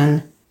the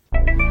plan."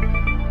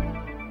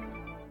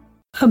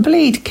 A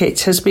bleed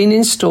kit has been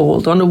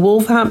installed on a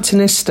Wolverhampton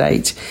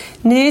estate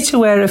near to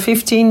where a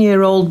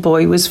 15-year-old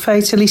boy was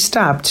fatally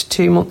stabbed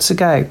 2 months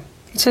ago.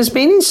 It has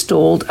been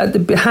installed at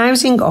the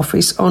housing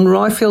office on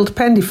Ryfield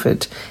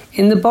Pendiford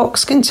in the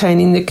box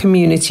containing the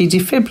community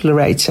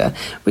defibrillator,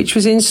 which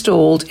was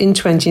installed in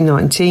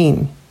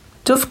 2019.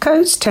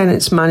 Dovecote's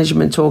Tenants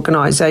Management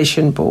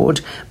Organisation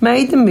Board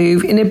made the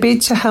move in a bid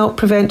to help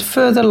prevent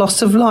further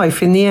loss of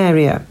life in the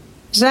area.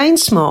 Zane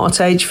Smart,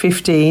 aged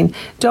 15,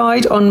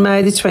 died on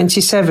May the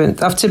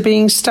 27th after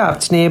being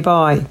stabbed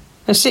nearby.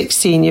 A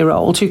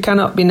 16-year-old, who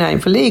cannot be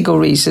named for legal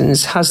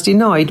reasons, has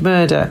denied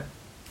murder.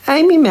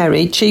 Amy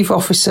Merry, Chief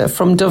Officer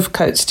from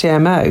Dovecote's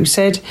TMO,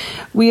 said,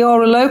 "We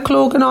are a local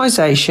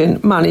organisation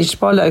managed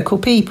by local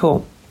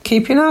people.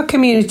 Keeping our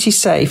community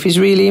safe is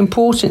really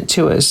important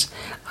to us,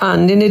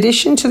 and in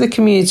addition to the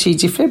community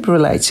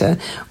defibrillator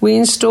we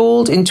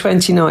installed in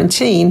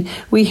 2019,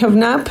 we have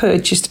now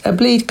purchased a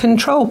bleed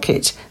control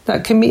kit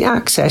that can be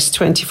accessed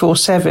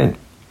 24/7.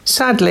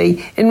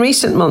 Sadly, in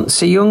recent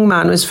months a young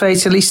man was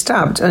fatally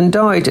stabbed and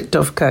died at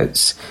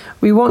Dovecote's.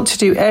 We want to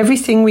do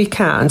everything we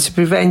can to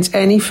prevent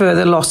any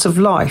further loss of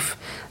life.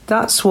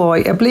 That's why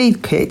a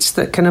bleed kit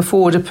that can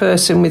afford a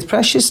person with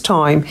precious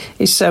time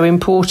is so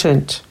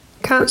important."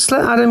 Councillor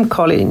Adam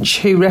Collins,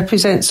 who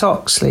represents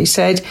Oxley,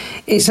 said,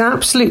 "It's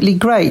absolutely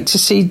great to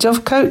see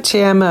Dovecote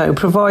TMO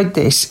provide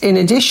this in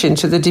addition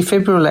to the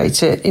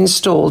defibrillator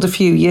installed a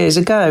few years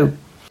ago.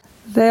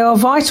 They are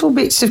vital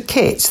bits of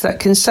kit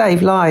that can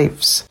save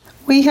lives.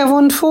 We have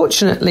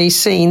unfortunately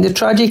seen the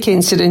tragic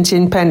incident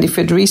in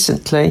Pendiford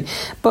recently,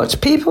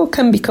 but people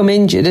can become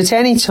injured at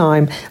any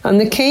time, and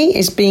the key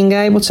is being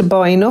able to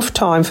buy enough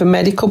time for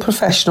medical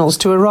professionals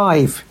to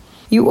arrive.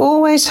 You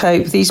always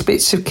hope these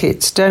bits of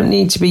kit don't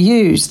need to be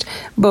used,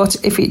 but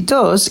if it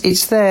does,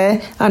 it's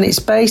there and it's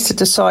based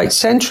at a site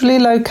centrally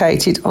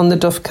located on the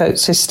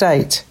Dovecote's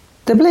estate."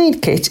 The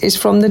bleed kit is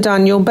from the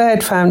Daniel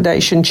Baird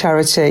Foundation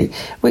charity,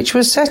 which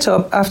was set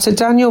up after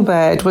Daniel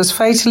Baird was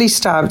fatally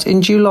stabbed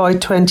in July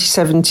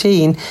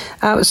 2017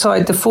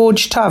 outside the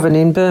Forge Tavern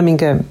in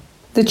Birmingham.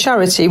 The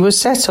charity was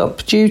set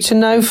up due to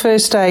no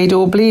first aid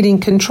or bleeding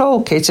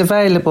control kit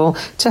available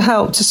to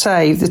help to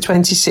save the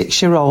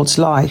 26-year-old's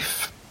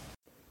life.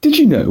 Did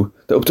you know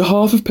that up to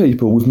half of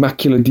people with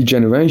macular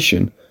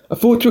degeneration are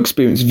thought to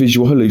experience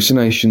visual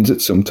hallucinations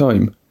at some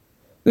time?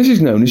 This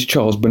is known as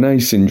Charles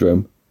Bonnet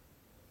syndrome.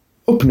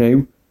 Up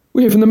now,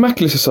 we hear from the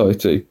Macular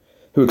Society,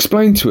 who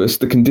explain to us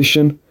the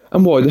condition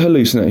and why the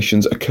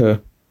hallucinations occur.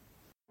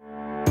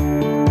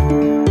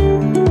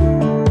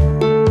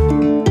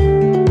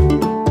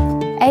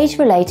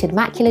 Age-related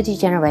macular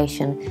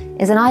degeneration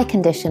is an eye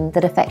condition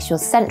that affects your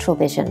central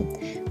vision,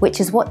 which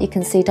is what you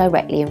can see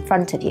directly in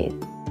front of you.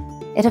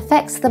 It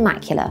affects the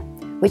macula,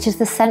 which is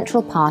the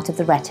central part of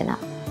the retina.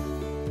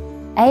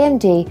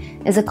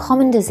 AMD is a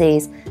common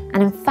disease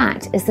and in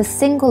fact is the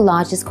single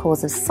largest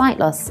cause of sight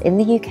loss in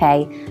the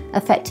UK,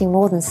 affecting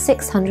more than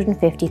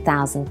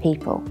 650,000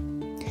 people.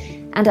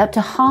 And up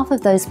to half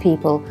of those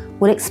people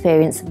will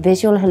experience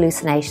visual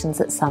hallucinations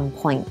at some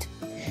point.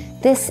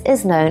 This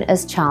is known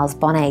as Charles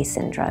Bonnet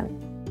syndrome.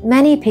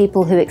 Many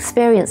people who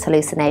experience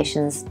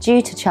hallucinations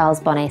due to Charles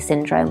Bonnet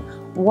syndrome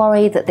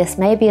worry that this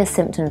may be a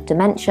symptom of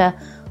dementia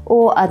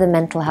or other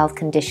mental health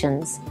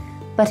conditions,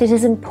 but it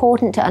is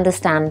important to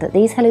understand that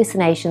these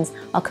hallucinations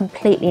are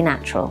completely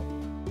natural.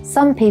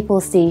 Some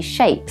people see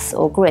shapes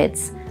or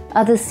grids,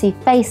 others see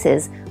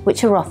faces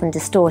which are often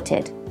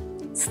distorted.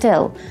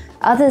 Still,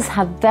 others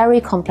have very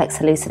complex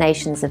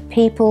hallucinations of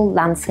people,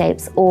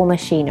 landscapes or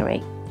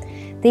machinery.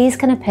 These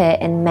can appear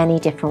in many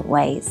different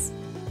ways.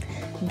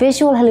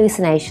 Visual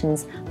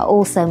hallucinations are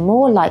also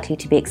more likely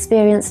to be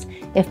experienced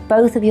if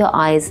both of your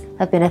eyes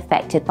have been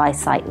affected by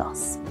sight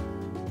loss.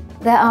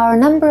 There are a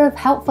number of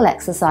helpful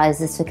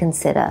exercises to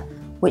consider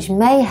which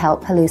may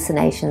help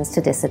hallucinations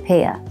to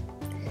disappear.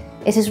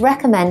 It is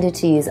recommended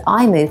to use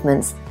eye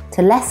movements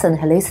to lessen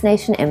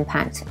hallucination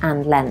impact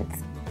and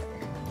length.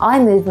 Eye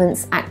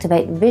movements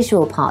activate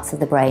visual parts of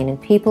the brain in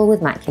people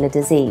with macular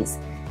disease,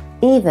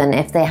 even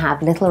if they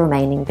have little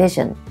remaining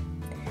vision.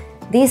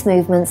 These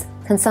movements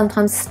can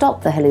sometimes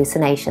stop the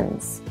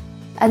hallucinations.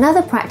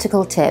 Another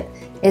practical tip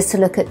is to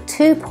look at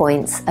 2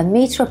 points a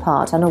metre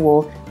apart on a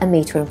wall a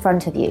metre in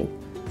front of you.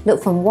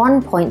 Look from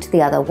one point to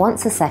the other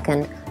once a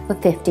second for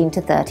 15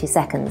 to 30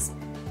 seconds.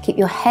 Keep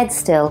your head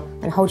still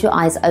and hold your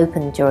eyes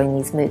open during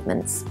these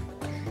movements.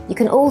 You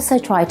can also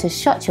try to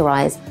shut your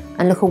eyes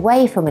and look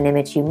away from an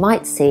image you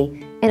might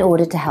see in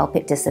order to help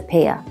it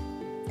disappear.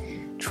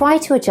 Try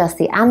to adjust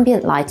the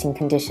ambient lighting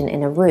condition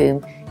in a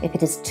room if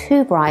it is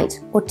too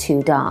bright or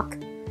too dark.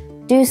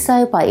 Do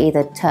so by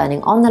either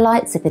turning on the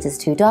lights if it is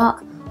too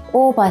dark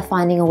or by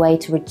finding a way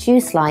to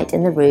reduce light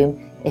in the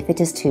room if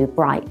it is too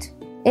bright.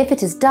 If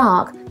it is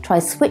dark, try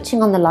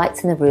switching on the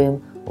lights in the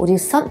room or do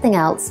something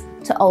else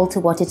to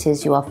alter what it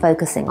is you are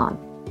focusing on.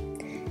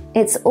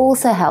 It's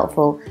also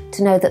helpful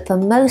to know that for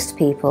most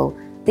people,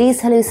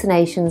 these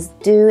hallucinations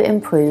do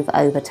improve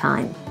over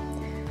time.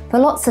 For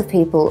lots of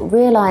people,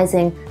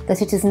 realizing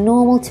that it is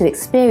normal to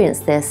experience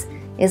this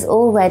is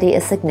already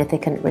a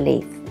significant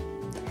relief.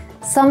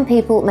 Some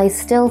people may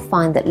still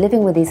find that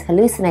living with these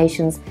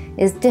hallucinations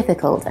is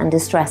difficult and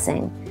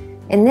distressing.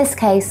 In this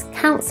case,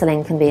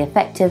 counselling can be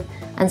effective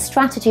and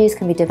strategies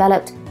can be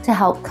developed to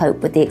help cope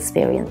with the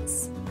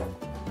experience.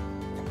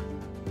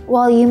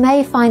 While you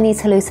may find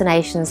these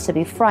hallucinations to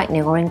be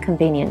frightening or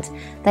inconvenient,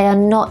 they are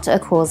not a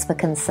cause for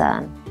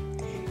concern.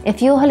 If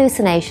your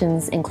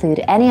hallucinations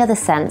include any other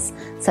sense,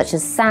 such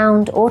as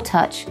sound or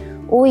touch,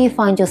 or you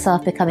find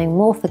yourself becoming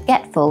more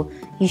forgetful,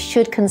 you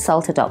should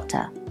consult a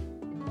doctor.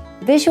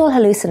 Visual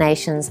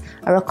hallucinations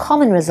are a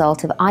common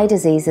result of eye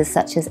diseases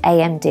such as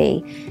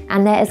AMD,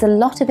 and there is a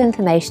lot of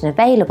information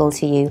available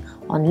to you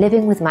on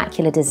living with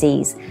macular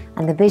disease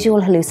and the visual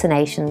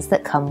hallucinations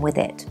that come with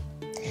it.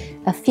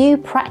 A few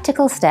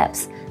practical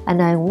steps and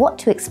knowing what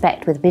to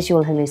expect with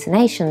visual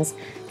hallucinations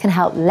can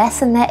help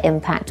lessen their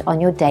impact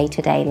on your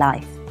day-to-day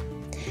life.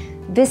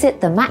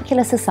 Visit the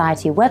Macular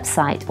Society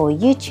website or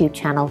YouTube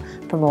channel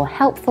for more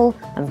helpful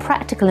and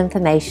practical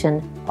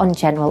information on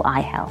general eye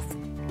health.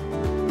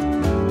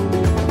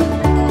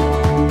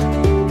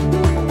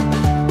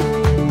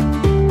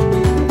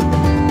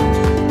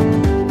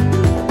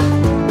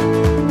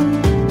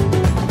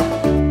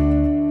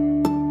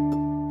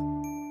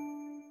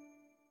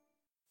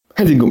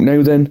 Heading up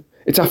now then,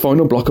 it's our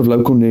final block of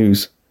local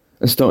news.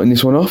 And starting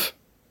this one off,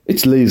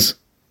 it's Liz.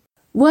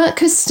 Work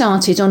has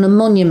started on a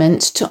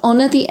monument to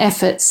honour the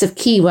efforts of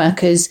key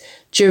workers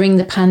during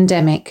the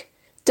pandemic.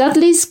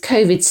 Dudley's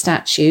COVID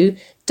statue,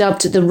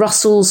 dubbed the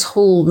Russell's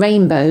Hall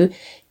Rainbow,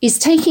 is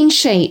taking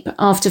shape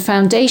after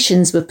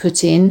foundations were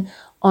put in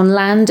on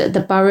land at the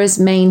borough's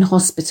main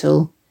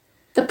hospital.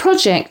 The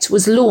project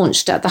was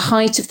launched at the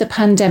height of the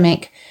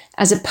pandemic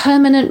as a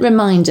permanent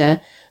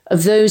reminder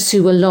of those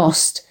who were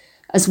lost,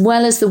 as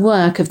well as the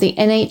work of the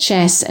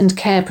NHS and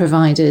care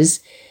providers,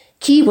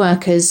 key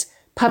workers,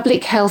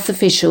 public health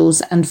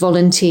officials and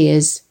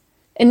volunteers.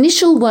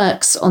 Initial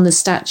works on the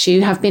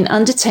statue have been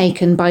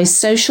undertaken by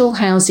social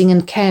housing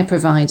and care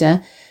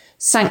provider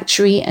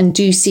Sanctuary and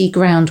Ducey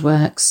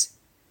Groundworks.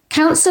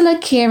 Councillor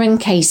Kieran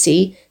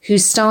Casey, who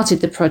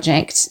started the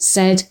project,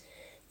 said,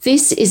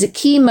 "This is a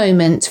key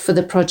moment for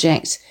the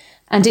project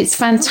and it's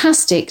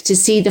fantastic to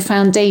see the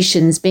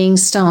foundations being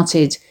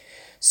started,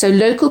 so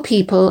local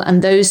people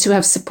and those who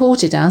have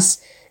supported us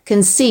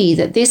can see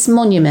that this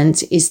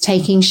monument is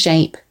taking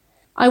shape.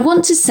 I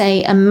want to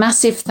say a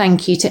massive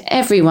thank you to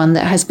everyone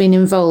that has been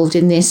involved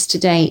in this to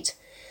date,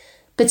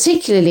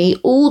 particularly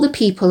all the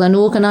people and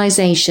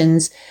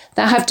organisations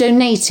that have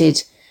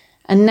donated,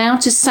 and now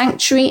to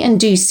Sanctuary and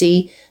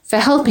Ducey for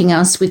helping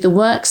us with the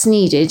works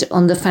needed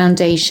on the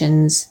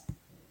foundations."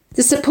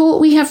 The support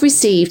we have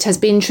received has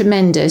been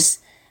tremendous,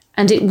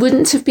 and it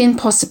wouldn't have been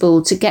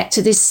possible to get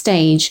to this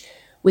stage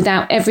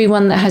without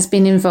everyone that has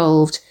been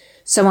involved,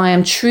 so I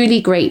am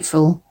truly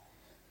grateful.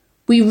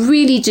 We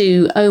really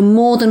do owe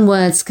more than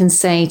words can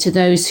say to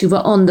those who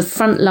were on the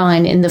front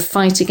line in the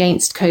fight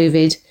against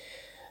COVID,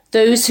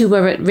 those who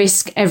were at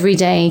risk every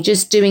day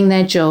just doing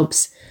their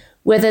jobs,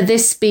 whether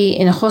this be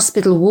in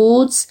hospital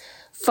wards,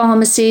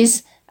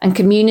 pharmacies and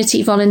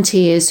community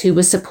volunteers who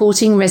were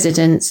supporting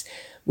residents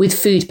with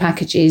food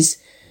packages,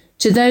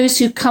 to those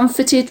who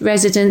comforted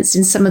residents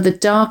in some of the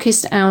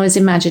darkest hours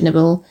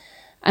imaginable,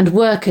 and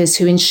workers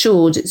who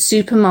ensured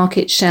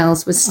supermarket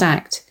shelves were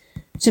stacked,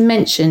 to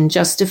mention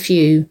just a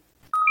few.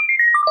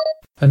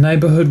 A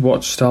neighbourhood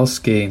watch style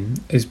scheme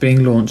is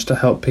being launched to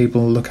help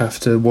people look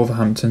after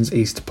Wolverhampton's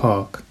East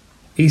Park.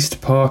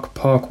 East Park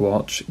Park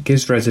Watch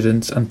gives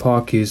residents and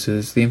park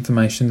users the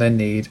information they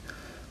need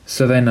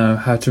so they know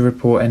how to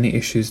report any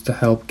issues to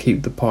help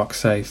keep the park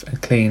safe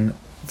and clean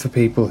for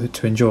people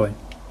to enjoy.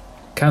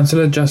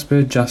 Councillor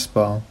Jasper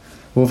Jaspal,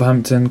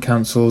 Wolverhampton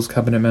Council's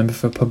Cabinet Member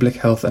for Public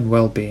Health and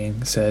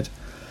Wellbeing, said,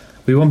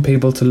 "We want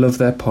people to love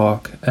their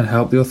park and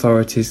help the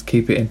authorities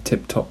keep it in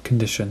tip-top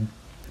condition.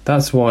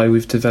 That's why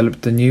we've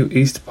developed the new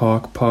East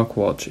Park Park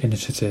Watch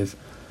initiative,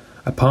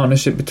 a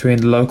partnership between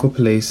the local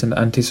police and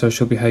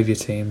antisocial behaviour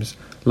teams,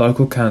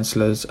 local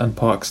councillors and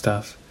park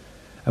staff,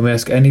 and we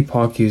ask any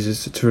park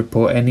users to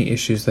report any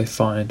issues they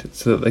find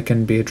so that they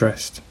can be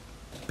addressed.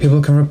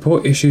 People can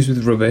report issues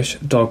with rubbish,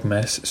 dog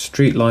mess,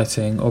 street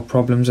lighting or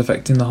problems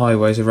affecting the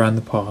highways around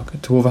the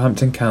park to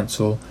Wolverhampton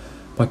Council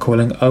by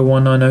calling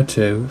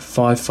 01902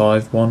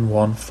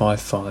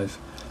 551155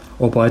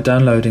 or by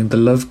downloading the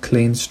Love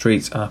Clean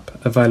Streets app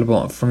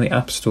available from the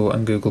App Store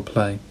and Google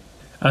Play.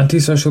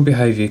 Antisocial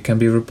behaviour can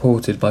be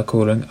reported by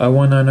calling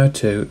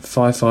 01902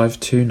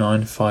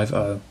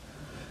 552950,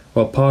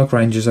 while park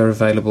rangers are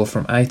available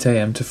from 8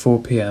 am to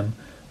 4 pm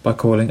by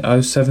calling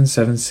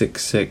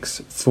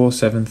 07766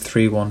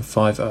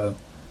 473150.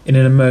 In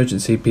an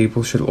emergency,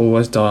 people should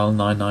always dial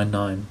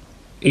 999.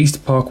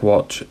 East Park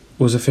Watch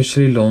was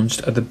officially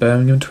launched at the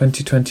Birmingham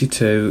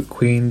 2022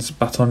 Queen's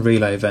Baton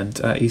Relay event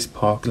at East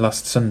Park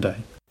last Sunday.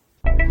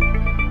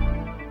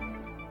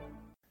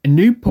 A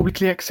new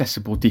publicly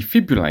accessible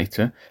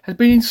defibrillator has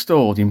been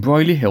installed in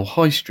Brierley Hill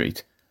High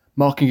Street,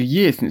 marking a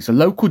year since a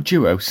local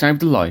duo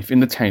saved a life in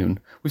the town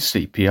with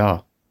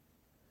CPR.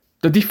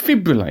 The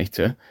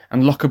defibrillator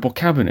and lockable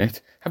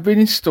cabinet have been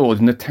installed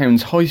in the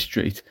town's High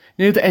Street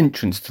near the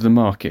entrance to the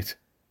market,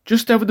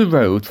 just over the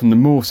road from the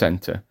Moore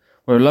Centre,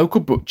 where a local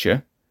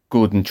butcher,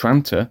 Gordon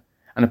Tranter,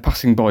 and a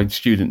passing by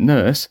student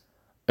nurse,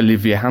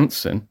 Olivia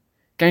Hanson,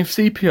 gave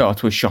CPR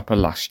to a shopper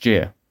last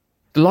year.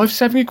 The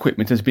life-saving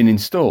equipment has been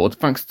installed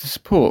thanks to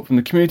support from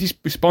the community's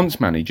response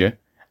manager,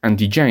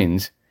 Andy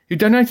Janes, who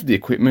donated the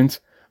equipment,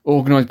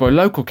 organised by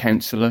local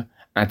councillor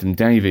Adam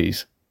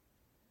Davies.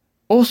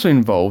 Also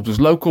involved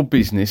was local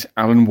business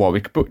Alan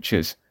Warwick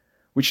Butchers,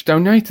 which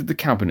donated the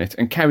cabinet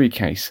and carry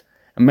case,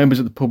 and members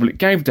of the public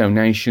gave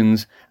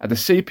donations at the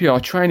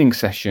CPR training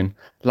session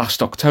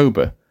last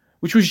October,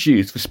 which was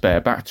used for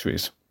spare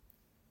batteries.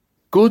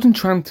 Gordon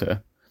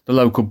Tranter, the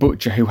local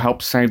butcher who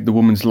helped save the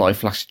woman's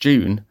life last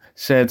June,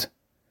 said,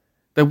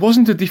 "There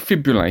wasn't a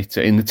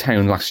defibrillator in the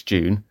town last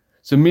June,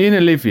 so me and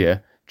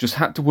Olivia just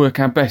had to work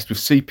our best with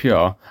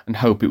CPR and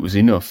hope it was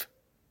enough.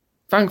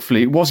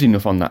 Thankfully it was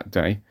enough on that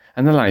day,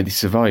 and the lady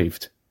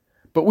survived.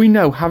 But we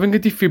know having a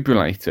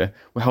defibrillator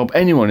will help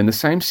anyone in the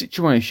same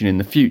situation in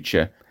the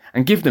future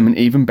and give them an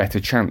even better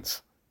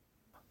chance.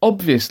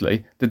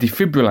 Obviously, the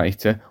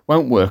defibrillator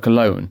won't work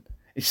alone.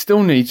 It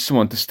still needs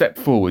someone to step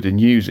forward and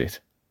use it.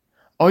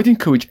 I'd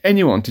encourage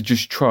anyone to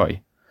just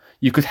try.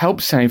 You could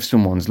help save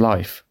someone's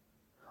life.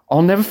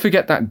 I'll never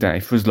forget that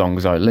day for as long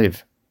as I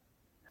live."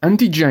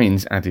 Andy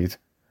Janes added,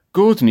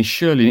 "Gordon is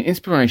surely an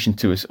inspiration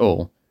to us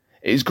all.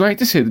 It is great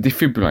to see the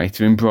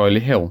defibrillator in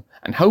Brierley Hill,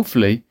 and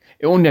hopefully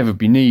it will never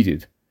be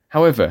needed.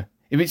 However,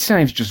 if it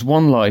saves just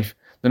one life,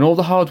 then all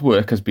the hard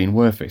work has been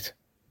worth it."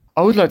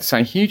 I would like to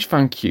say a huge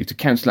thank you to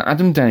Councillor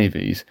Adam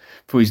Davies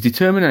for his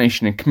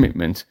determination and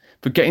commitment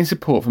for getting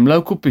support from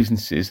local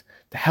businesses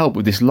to help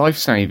with this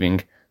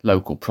life-saving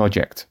local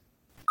project.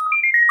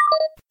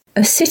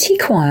 A city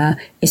choir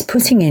is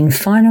putting in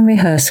final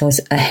rehearsals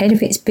ahead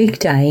of its big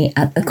day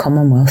at the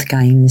Commonwealth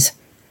Games.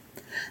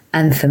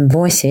 Anthem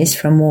Voices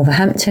from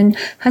Wolverhampton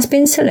has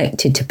been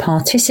selected to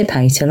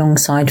participate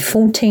alongside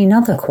 14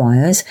 other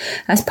choirs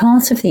as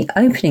part of the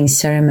opening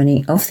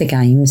ceremony of the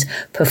Games,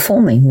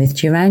 performing with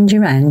Duran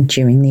Duran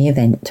during the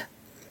event.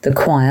 The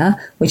choir,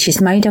 which is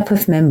made up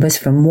of members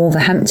from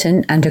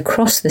Wolverhampton and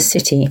across the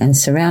city and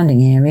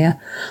surrounding area,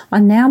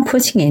 are now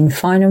putting in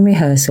final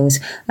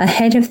rehearsals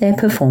ahead of their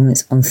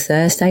performance on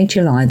Thursday,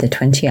 July the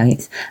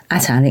 28th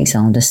at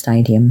Alexander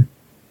Stadium.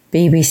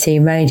 BBC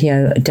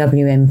Radio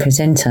WM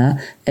presenter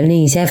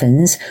Elise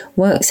Evans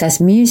works as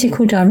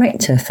musical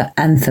director for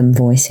Anthem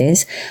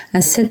Voices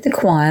and said the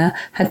choir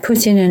had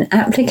put in an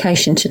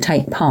application to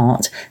take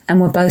part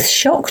and were both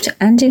shocked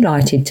and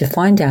delighted to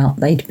find out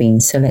they'd been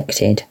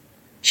selected.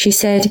 She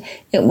said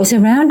it was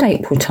around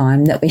April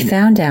time that we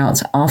found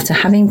out, after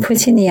having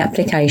put in the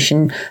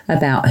application,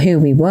 about who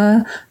we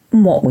were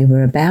and what we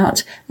were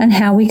about and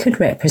how we could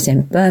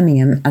represent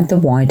Birmingham and the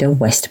wider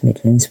West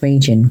Midlands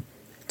region.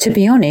 To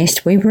be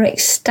honest, we were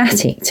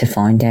ecstatic to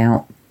find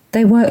out.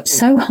 They worked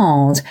so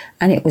hard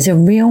and it was a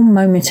real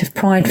moment of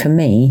pride for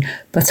me,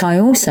 but I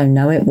also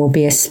know it will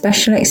be a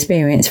special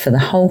experience for the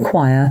whole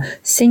choir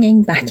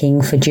singing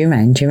backing for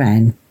Duran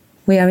Duran.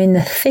 We are in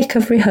the thick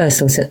of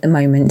rehearsals at the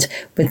moment,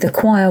 with the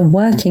choir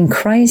working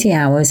crazy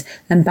hours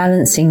and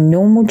balancing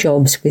normal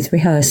jobs with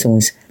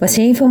rehearsals. But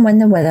even when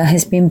the weather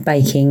has been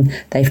baking,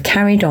 they've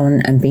carried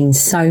on and been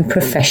so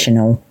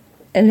professional.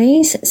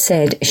 Elise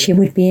said she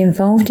would be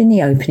involved in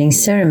the opening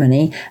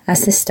ceremony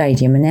as the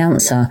stadium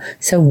announcer,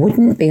 so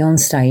wouldn't be on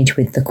stage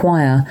with the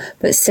choir,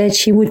 but said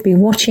she would be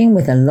watching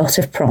with a lot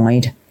of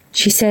pride.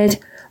 She said,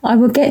 "I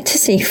will get to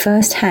see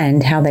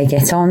firsthand how they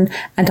get on,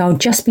 and I'll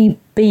just be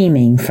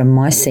beaming from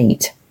my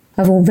seat.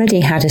 I've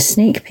already had a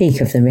sneak peek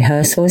of the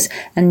rehearsals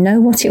and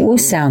know what it will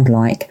sound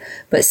like,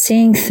 but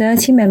seeing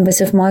 30 members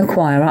of my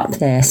choir up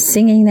there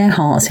singing their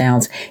hearts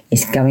out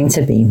is going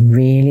to be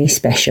really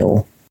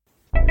special."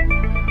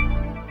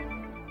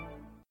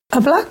 A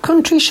Black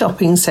Country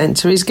shopping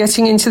centre is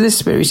getting into the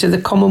spirit of the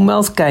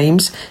Commonwealth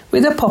Games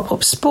with a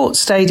pop-up sports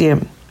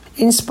stadium.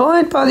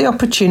 Inspired by the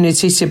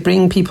opportunity to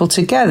bring people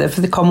together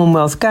for the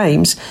Commonwealth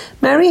Games,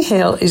 Mary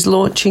Hill is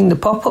launching the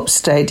pop-up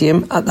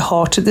stadium at the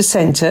heart of the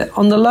centre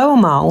on the Lower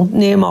Mall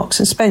near Marks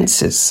and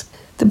Spencer's.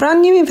 The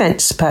brand new event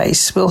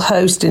space will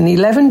host an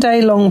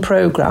 11-day-long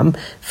programme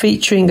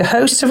featuring a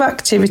host of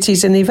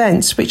activities and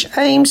events which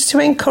aims to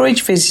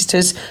encourage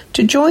visitors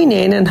to join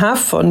in and have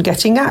fun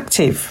getting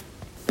active.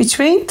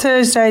 Between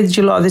Thursday,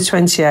 July the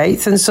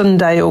 28th and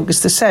Sunday,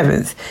 August the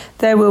 7th,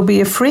 there will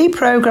be a free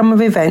programme of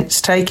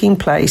events taking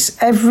place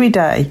every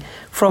day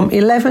from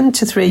 11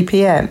 to 3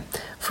 p.m.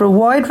 for a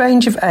wide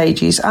range of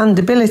ages and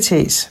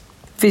abilities.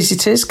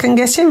 Visitors can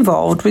get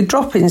involved with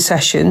drop-in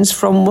sessions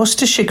from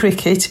Worcestershire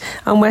Cricket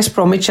and West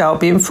Bromwich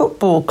Albion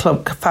Football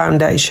Club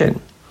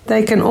Foundation.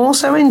 They can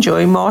also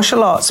enjoy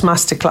martial arts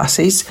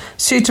masterclasses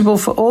suitable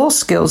for all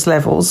skills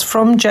levels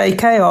from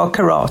JKR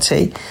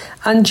Karate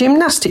and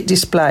gymnastic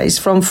displays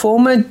from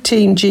former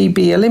Team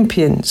GB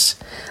Olympians,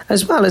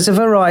 as well as a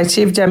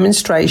variety of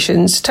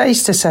demonstrations,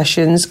 taster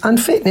sessions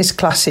and fitness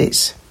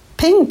classes.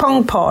 Ping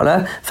Pong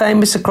Parlour,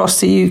 famous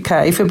across the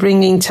UK for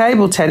bringing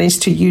table tennis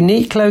to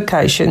unique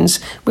locations,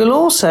 will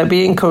also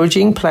be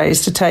encouraging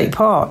players to take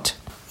part.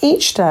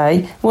 Each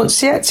day,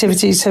 once the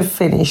activities have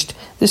finished,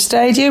 the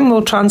stadium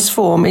will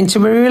transform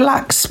into a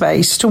relaxed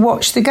space to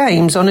watch the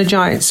games on a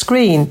giant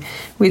screen,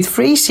 with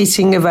free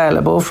seating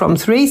available from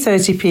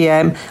 3:30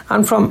 p.m.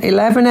 and from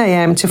 11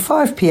 a.m. to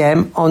 5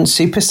 p.m. on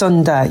Super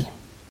Sunday.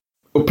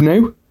 Up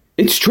now,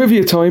 it's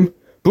trivia time,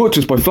 brought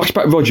to us by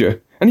Flashback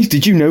Roger and his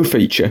Did You Know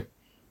feature.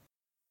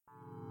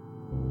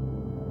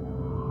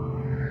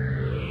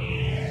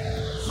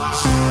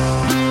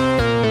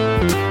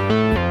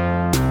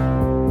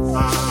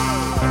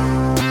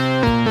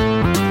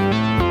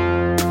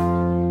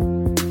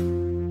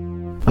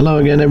 Hello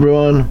again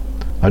everyone.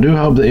 I do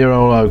hope that you're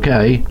all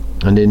okay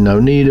and in no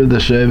need of the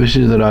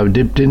services that I've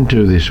dipped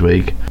into this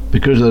week,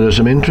 because there are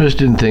some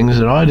interesting things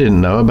that I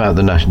didn't know about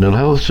the National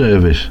Health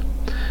Service.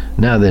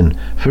 Now then,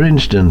 for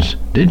instance,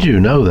 did you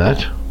know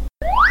that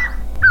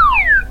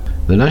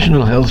the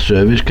National Health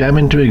Service came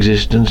into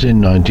existence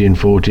in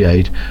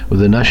 1948 with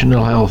the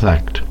National Health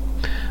Act,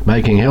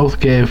 making health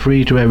care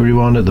free to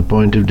everyone at the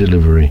point of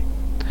delivery.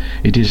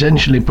 It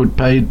essentially put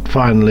paid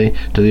finally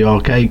to the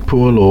archaic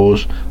poor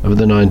laws of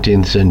the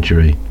 19th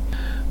century.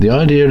 The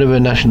idea of a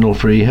national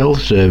free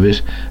health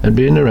service had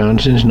been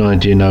around since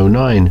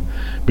 1909,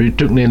 but it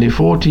took nearly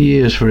 40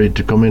 years for it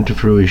to come into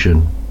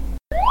fruition.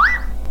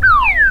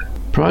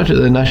 Prior to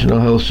the National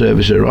Health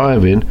Service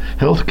arriving,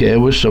 health care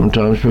was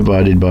sometimes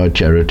provided by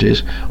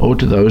charities or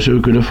to those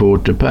who could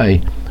afford to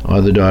pay,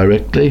 either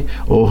directly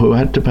or who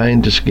had to pay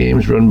into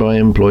schemes run by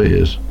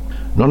employers.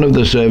 None of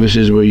the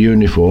services were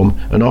uniform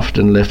and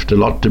often left a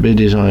lot to be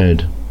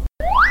desired.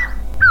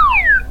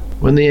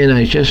 When the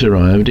NHS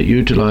arrived, it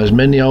utilised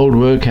many old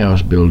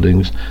workhouse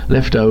buildings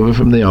left over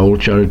from the old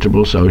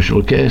charitable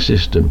social care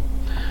system.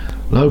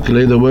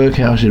 Locally, the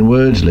workhouse in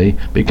Wordsley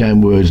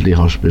became Wordsley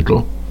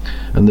Hospital,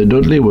 and the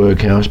Dudley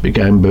Workhouse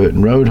became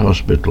Burton Road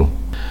Hospital.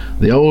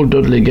 The old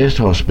Dudley Guest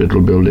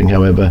Hospital building,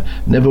 however,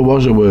 never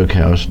was a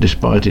workhouse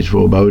despite its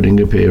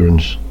foreboding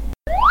appearance.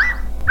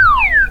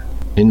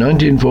 In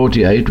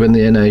 1948, when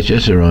the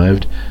NHS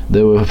arrived,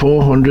 there were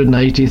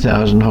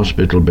 480,000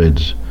 hospital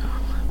beds.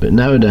 But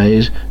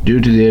nowadays, due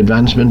to the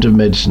advancement of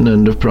medicine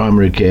and of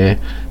primary care,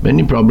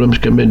 many problems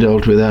can be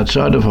dealt with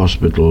outside of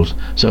hospitals,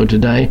 so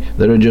today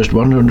there are just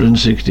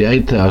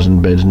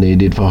 168,000 beds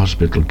needed for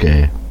hospital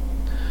care.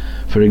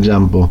 For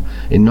example,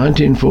 in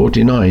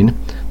 1949,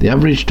 the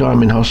average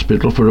time in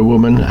hospital for a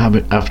woman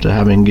after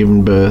having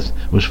given birth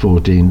was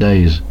 14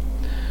 days.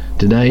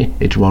 Today,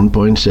 it's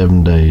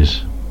 1.7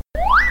 days.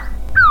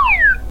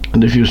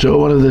 And if you saw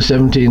one of the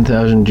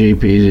 17,000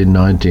 GPs in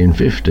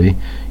 1950,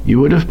 you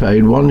would have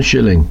paid 1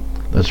 shilling,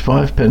 That's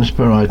 5 pence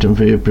per item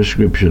for your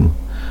prescription.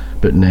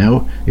 But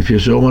now, if you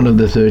saw one of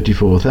the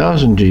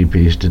 34,000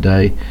 GPs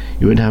today,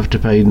 you would have to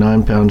pay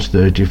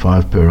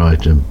 £9.35 per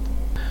item.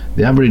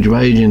 The average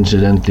wage,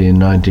 incidentally, in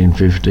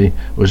 1950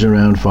 was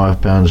around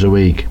 £5 a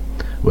week,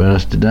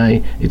 whereas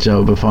today it's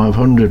over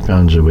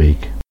 £500 a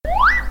week.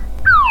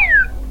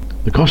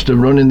 The cost of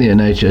running the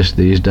NHS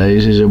these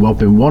days is a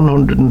whopping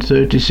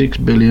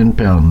 £136 billion,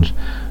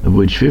 of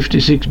which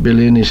 £56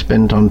 billion is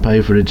spent on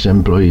pay for its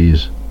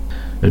employees.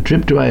 A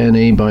trip to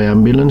A&E by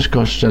ambulance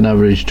costs an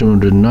average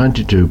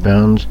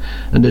 £292,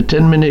 and a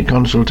 10-minute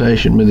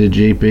consultation with a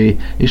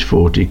GP is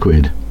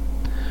 £40,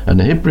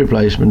 and a hip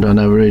replacement on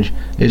average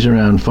is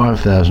around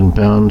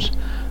 £5,000,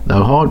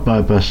 though heart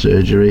bypass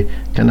surgery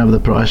can have the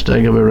price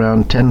tag of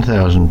around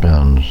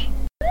 £10,000.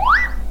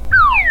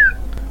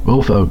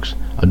 Well folks,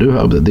 I do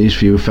hope that these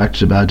few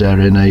facts about our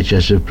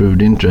NHS have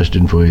proved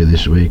interesting for you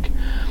this week.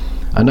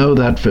 I know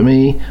that for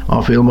me,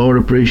 I feel more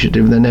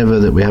appreciative than ever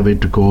that we have it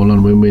to call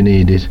on when we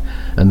need it,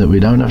 and that we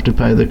don't have to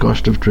pay the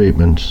cost of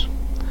treatments.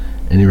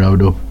 Any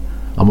road up,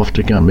 I'm off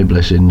to count my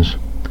blessings.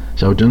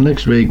 So till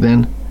next week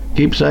then,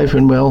 keep safe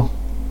and well.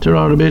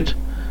 Ta-ra a bit.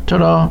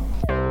 Ta-ra.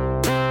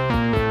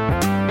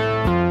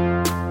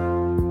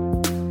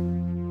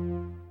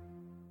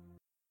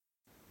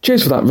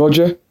 Cheers for that,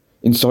 Roger.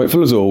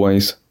 Insightful as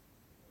always.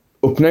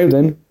 Up now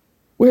then,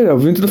 we're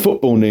over into the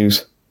football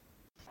news.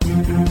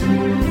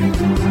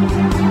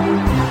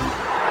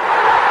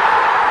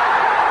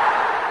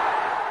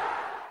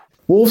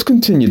 Wolves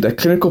continued their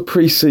clinical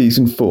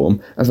pre-season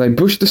form as they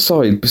brushed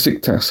aside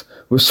Besiktas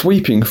with a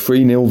sweeping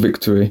 3-0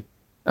 victory.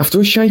 After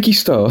a shaky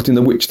start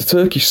in which the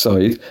Turkish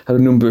side had a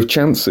number of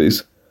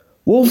chances,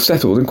 Wolves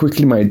settled and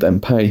quickly made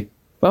them pay.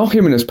 Raul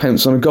Jimenez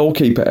pounced on a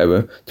goalkeeper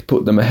error to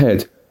put them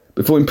ahead,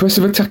 before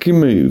impressive attacking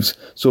moves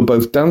saw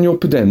both Daniel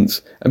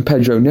Podence and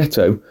Pedro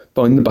Neto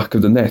find the back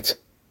of the net.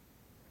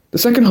 The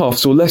second half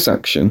saw less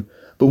action,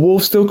 but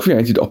Wolves still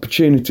created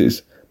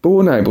opportunities, but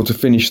were unable to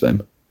finish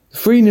them. The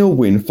 3-0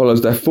 win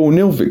follows their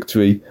 4-0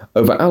 victory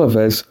over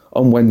Alaves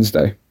on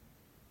Wednesday.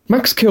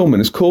 Max Kilman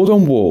has called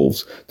on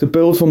Wolves to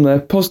build from their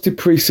positive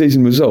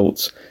pre-season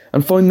results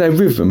and find their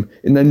rhythm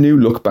in their new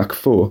look back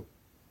four.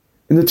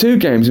 In the two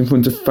games in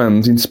front of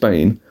fans in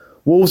Spain,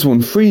 Wolves won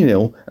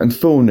 3-0 and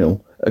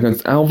 4-0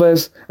 against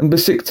Alaves and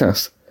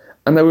Besiktas,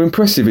 and they were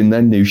impressive in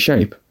their new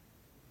shape.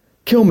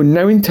 Kilman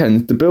now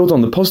intends to build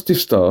on the positive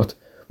start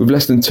with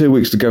less than 2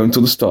 weeks to go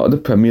until the start of the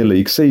Premier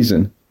League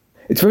season.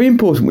 It's very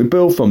important we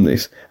build from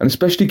this and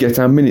especially get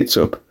our minutes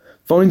up,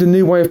 find a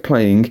new way of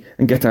playing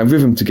and get our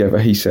rhythm together,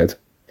 he said.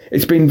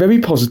 It's been very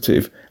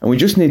positive and we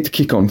just need to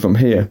kick on from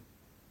here.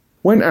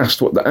 When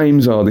asked what the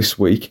aims are this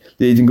week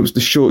leading up to the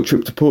short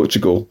trip to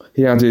Portugal,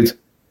 he added,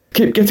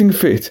 keep getting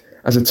fit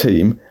as a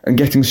team and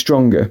getting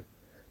stronger,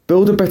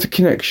 build a better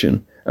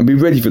connection and be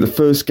ready for the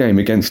first game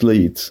against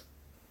Leeds.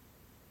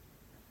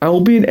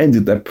 Albion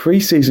ended their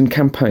pre-season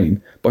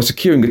campaign by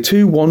securing a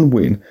 2-1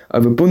 win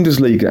over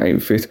Bundesliga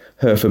outfit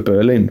Hertha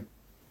Berlin.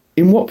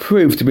 In what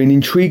proved to be an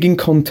intriguing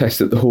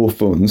contest at the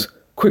Hawthorns,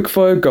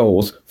 quick-fire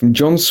goals from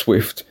John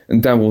Swift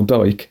and Darryl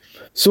Dyke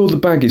saw the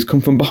Baggies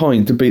come from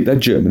behind to beat their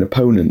German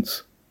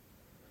opponents.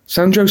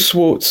 Sandro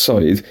Swartz's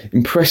side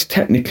impressed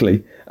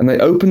technically and they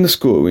opened the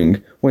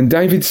scoring when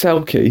David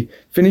Selke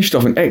finished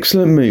off an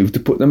excellent move to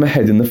put them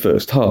ahead in the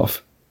first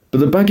half. But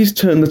the Baggies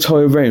turned the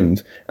tie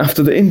around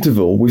after the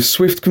interval with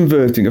Swift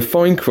converting a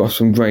fine cross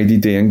from Grady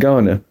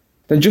Diangana.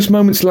 Then just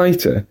moments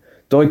later,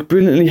 Dyke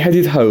brilliantly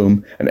headed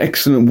home an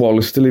excellent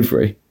Wallace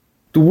delivery.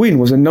 The win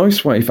was a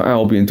nice way for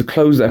Albion to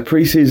close their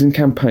pre-season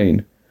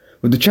campaign,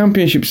 with the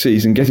championship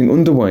season getting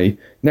underway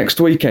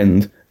next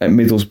weekend at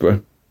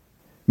Middlesbrough.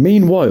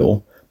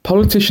 Meanwhile,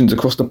 politicians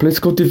across the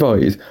political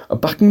divide are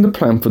backing the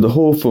plan for the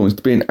Hawthorns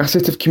to be an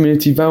asset of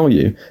community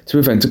value to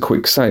prevent a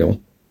quick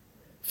sale.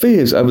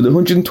 Fears over the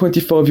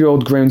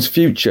 125-year-old ground's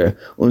future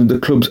under the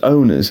club's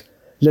owners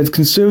led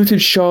Conservative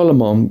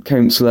Charlemont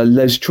councillor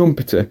Les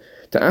Trumpeter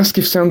to ask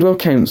if Sandwell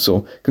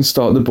Council can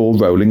start the ball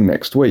rolling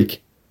next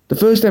week. The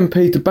first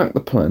MP to back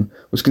the plan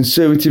was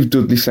Conservative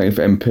Dudley South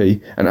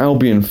MP and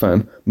Albion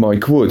fan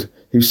Mike Wood,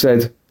 who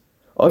said,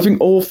 I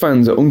think all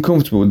fans are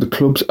uncomfortable with the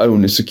club's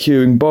owners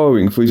securing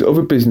borrowing for his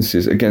other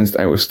businesses against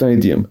our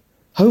stadium.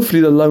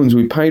 Hopefully the loans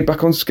will be paid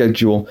back on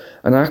schedule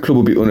and our club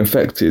will be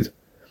unaffected.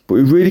 But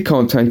we really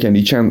can't take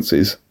any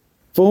chances.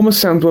 Former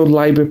Sandwell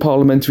Labour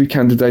parliamentary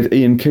candidate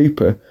Ian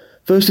Cooper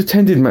first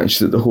attended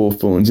matches at the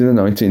Hawthorns in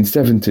the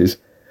 1970s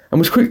and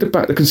was quick to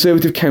back the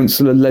Conservative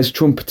councillor Les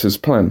Trumpeter's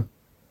plan.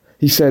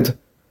 He said,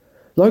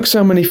 like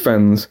so many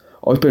fans,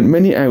 I spent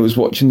many hours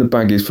watching the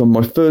Baggies from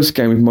my first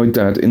game with my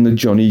dad in the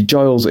Johnny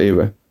Giles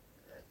era,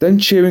 then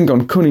cheering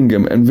on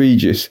Cunningham and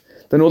Regis,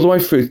 then all the way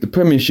through to the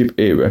Premiership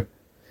era.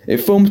 It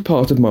formed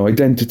part of my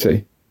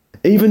identity.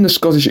 Even the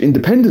Scottish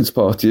Independence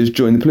Party has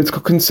joined the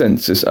political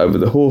consensus over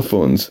the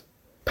Hawthorns.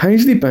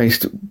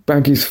 Paisley-based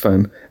Baggies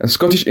fan and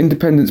Scottish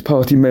Independence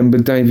Party member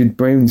David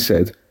Brown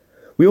said,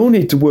 we all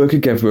need to work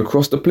together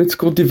across the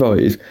political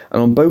divide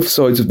and on both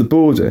sides of the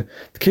border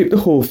to keep the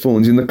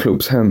Hawthorns in the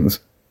club's hands.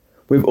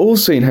 We've all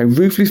seen how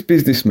ruthless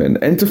businessmen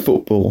enter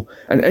football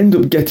and end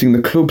up getting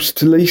the clubs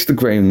to lease the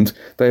ground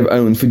they have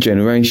owned for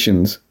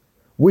generations.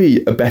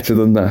 We are better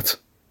than that.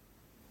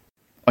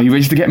 Are you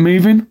ready to get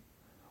moving?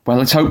 Well,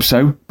 let's hope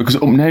so, because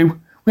up now,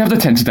 we have the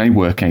 10 Today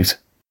workout.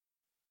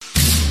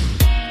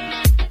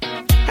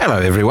 Hello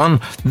everyone,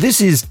 this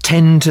is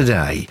 10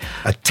 Today,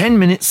 a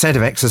 10-minute set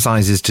of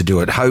exercises to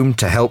do at home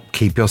to help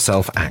keep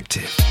yourself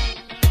active.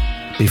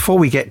 Before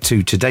we get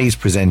to today's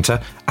presenter,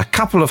 a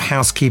couple of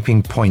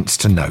housekeeping points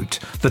to note.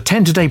 The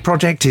 10 Today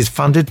project is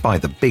funded by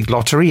the Big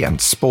Lottery and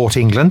Sport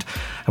England,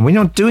 and when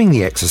you're doing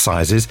the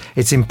exercises,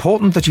 it's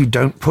important that you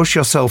don't push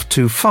yourself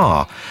too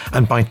far,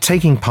 and by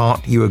taking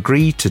part, you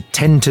agree to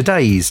 10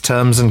 Today's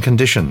terms and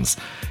conditions.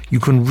 You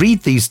can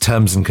read these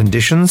terms and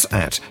conditions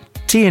at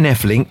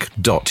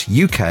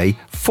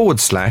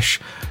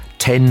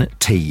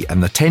tnflink.uk/10T,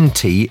 and the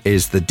 10T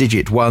is the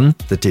digit 1,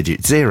 the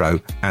digit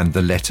 0 and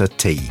the letter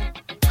T.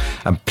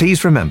 And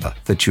please remember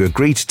that you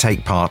agree to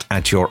take part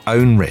at your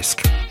own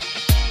risk.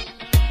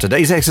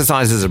 Today's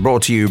exercises are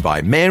brought to you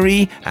by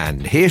Mary,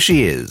 and here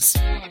she is.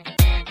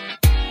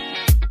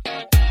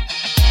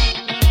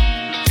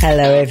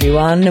 Hello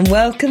everyone, and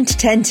welcome to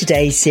 10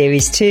 Today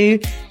Series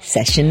 2,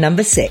 Session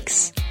number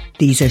 6.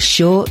 These are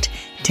short,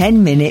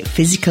 10-minute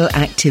physical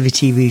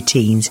activity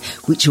routines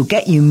which will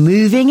get you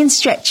moving and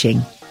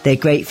stretching. They're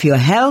great for your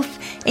health,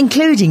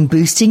 including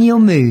boosting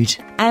your mood.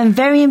 And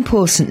very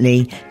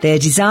importantly, they're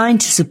designed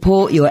to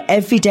support your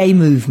everyday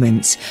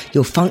movements,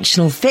 your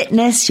functional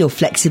fitness, your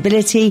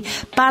flexibility,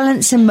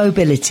 balance and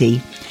mobility,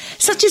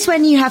 such as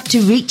when you have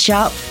to reach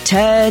up,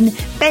 turn,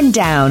 bend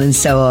down and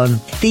so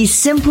on. These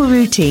simple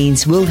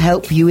routines will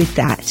help you with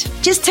that.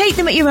 Just take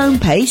them at your own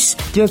pace.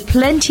 There are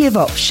plenty of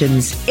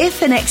options.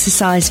 If an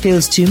exercise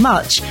feels too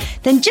much,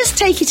 then just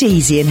take it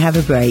easy and have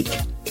a break.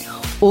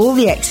 All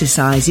the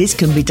exercises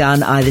can be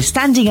done either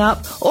standing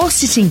up or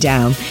sitting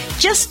down.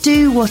 Just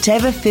do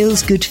whatever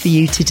feels good for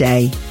you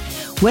today.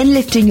 When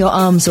lifting your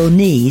arms or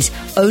knees,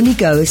 only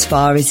go as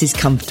far as is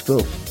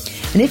comfortable.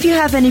 And if you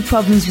have any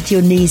problems with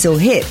your knees or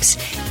hips,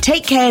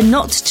 take care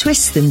not to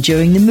twist them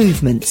during the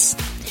movements.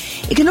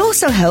 It can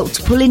also help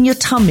to pull in your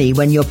tummy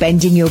when you're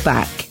bending your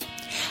back.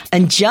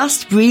 And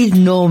just breathe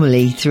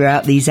normally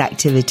throughout these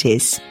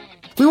activities.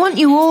 We want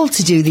you all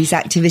to do these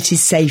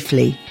activities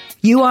safely.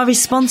 You are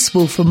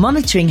responsible for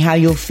monitoring how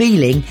you're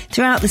feeling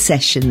throughout the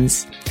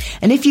sessions.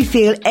 And if you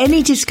feel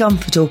any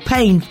discomfort or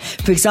pain,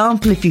 for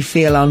example, if you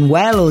feel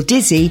unwell or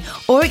dizzy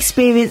or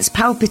experience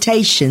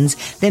palpitations,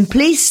 then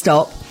please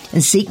stop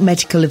and seek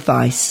medical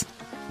advice.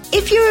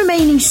 If you're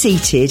remaining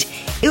seated,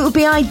 it would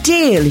be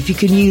ideal if you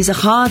can use a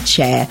hard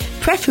chair,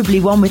 preferably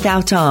one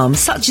without arms,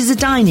 such as a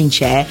dining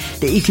chair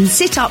that you can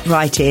sit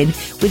upright in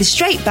with a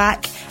straight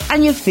back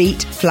and your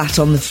feet flat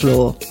on the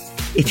floor.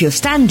 If you're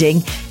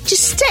standing,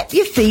 just step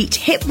your feet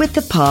hip-width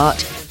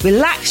apart,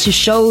 relax your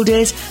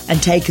shoulders and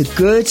take a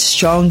good,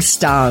 strong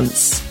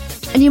stance.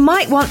 And you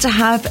might want to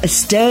have a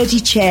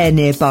sturdy chair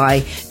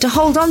nearby to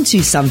hold on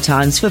to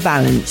sometimes for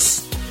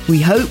balance.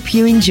 We hope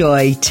you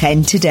enjoy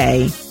 10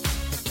 Today.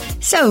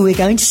 So we're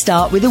going to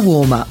start with a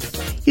warm-up.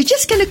 You're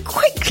just going to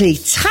quickly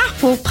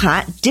tap or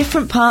pat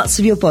different parts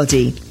of your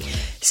body.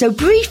 So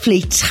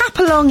briefly tap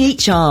along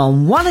each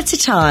arm, one at a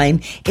time,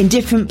 in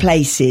different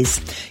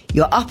places.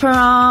 Your upper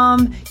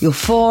arm, your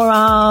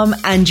forearm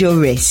and your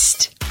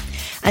wrist.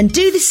 And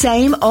do the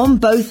same on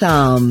both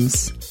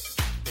arms.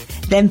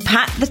 Then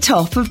pat the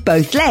top of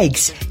both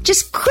legs,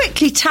 just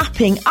quickly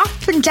tapping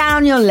up and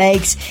down your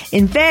legs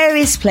in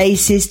various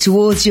places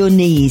towards your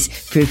knees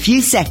for a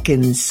few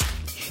seconds.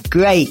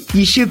 Great,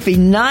 you should be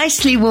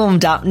nicely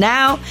warmed up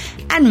now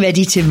and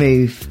ready to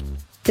move.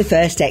 The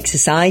first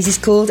exercise is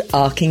called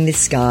Arcing the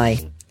Sky.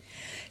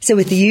 So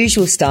with the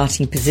usual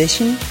starting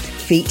position,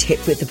 feet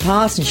hip-width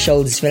apart and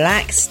shoulders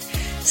relaxed,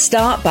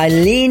 start by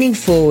leaning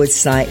forward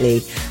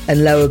slightly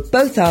and lower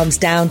both arms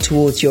down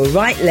towards your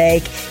right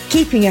leg,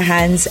 keeping your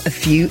hands a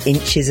few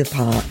inches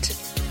apart.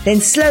 Then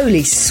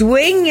slowly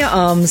swing your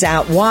arms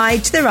out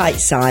wide to the right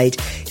side,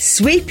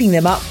 sweeping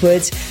them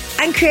upwards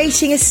and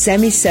creating a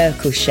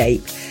semicircle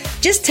shape.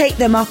 Just take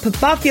them up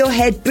above your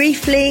head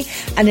briefly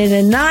and in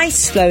a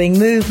nice flowing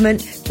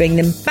movement, bring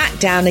them back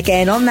down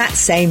again on that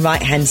same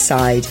right-hand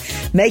side,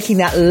 making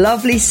that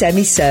lovely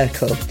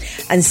semicircle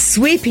and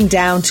sweeping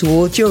down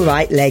towards your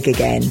right leg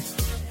again.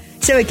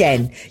 So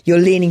again, you're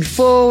leaning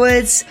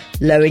forwards,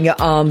 lowering your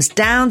arms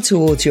down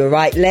towards your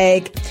right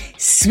leg,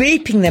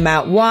 sweeping them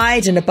out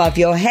wide and above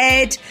your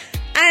head,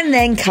 and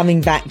then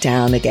coming back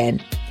down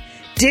again.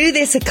 Do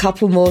this a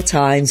couple more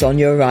times on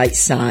your right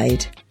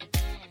side.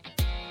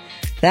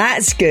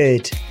 That's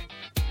good.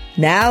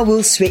 Now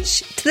we'll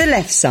switch to the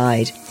left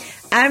side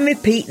and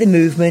repeat the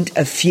movement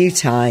a few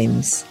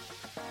times.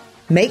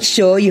 Make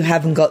sure you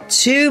haven't got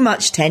too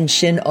much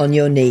tension on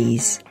your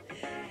knees.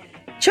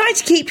 Try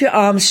to keep your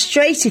arms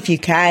straight if you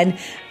can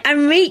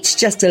and reach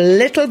just a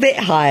little bit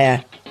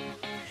higher.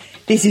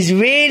 This is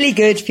really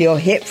good for your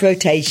hip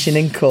rotation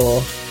and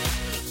core.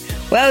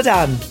 Well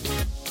done.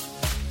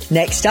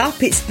 Next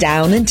up, it's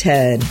down and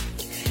turn.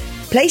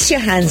 Place your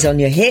hands on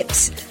your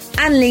hips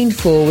and lean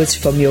forwards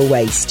from your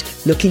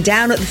waist, looking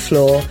down at the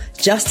floor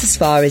just as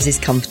far as is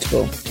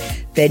comfortable.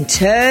 Then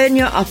turn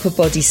your upper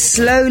body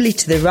slowly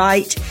to the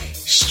right,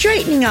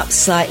 straightening up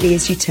slightly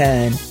as you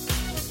turn.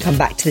 Come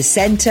back to the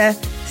centre,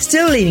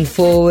 still leaning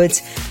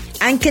forwards,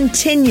 and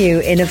continue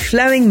in a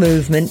flowing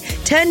movement,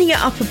 turning your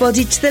upper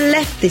body to the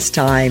left this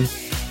time,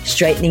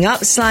 straightening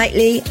up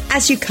slightly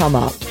as you come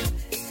up.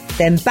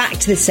 Then back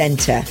to the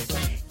centre,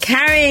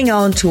 carrying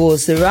on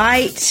towards the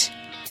right,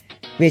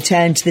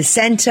 return to the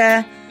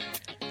centre,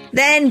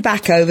 then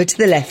back over to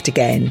the left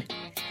again.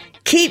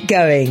 Keep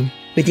going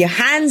with your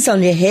hands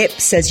on your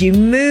hips as you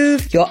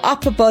move your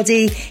upper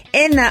body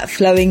in that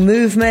flowing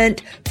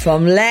movement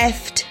from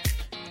left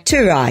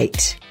to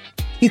right.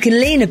 You can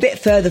lean a bit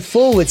further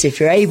forwards if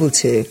you're able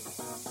to.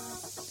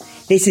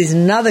 This is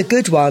another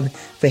good one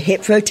for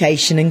hip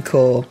rotation and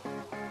core.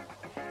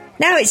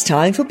 Now it's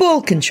time for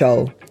ball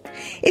control.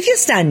 If you're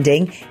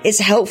standing, it's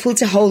helpful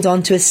to hold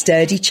on to a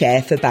sturdy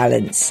chair for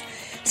balance.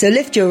 So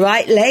lift your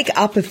right leg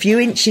up a few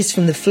inches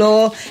from the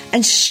floor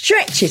and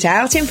stretch it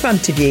out in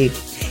front of you.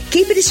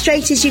 Keep it as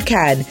straight as you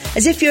can,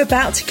 as if you're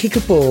about to kick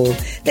a ball.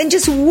 Then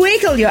just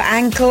wiggle your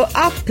ankle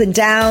up and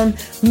down,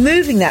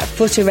 moving that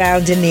foot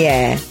around in the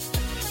air.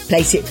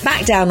 Place it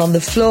back down on the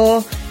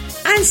floor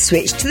and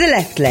switch to the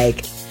left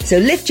leg. So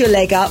lift your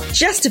leg up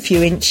just a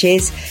few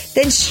inches,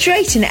 then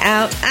straighten it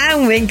out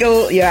and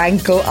wiggle your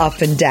ankle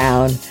up and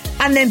down.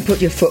 And then put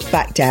your foot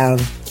back down.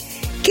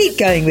 Keep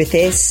going with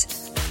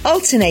this,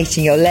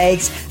 alternating your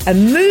legs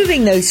and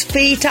moving those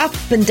feet up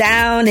and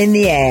down in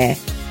the air.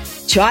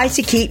 Try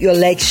to keep your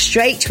legs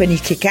straight when you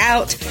kick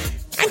out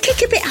and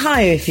kick a bit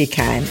higher if you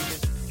can.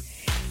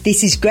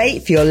 This is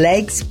great for your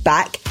legs,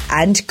 back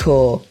and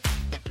core.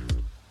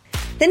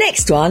 The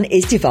next one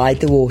is divide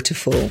the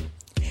waterfall.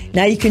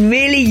 Now you can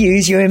really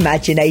use your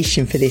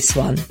imagination for this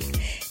one.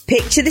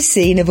 Picture the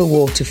scene of a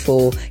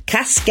waterfall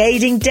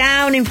cascading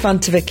down in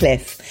front of a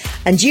cliff,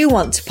 and you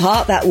want to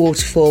part that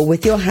waterfall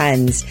with your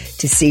hands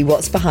to see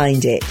what's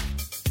behind it.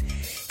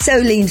 So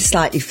lean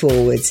slightly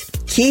forwards,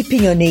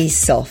 keeping your knees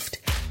soft.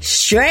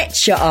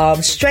 Stretch your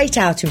arms straight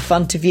out in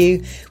front of you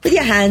with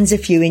your hands a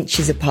few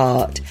inches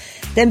apart.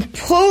 Then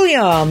pull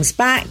your arms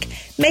back,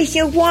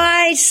 making a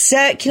wide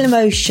circular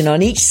motion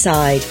on each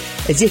side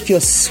as if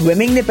you're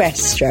swimming the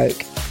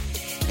breaststroke.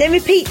 Then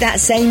repeat that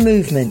same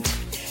movement.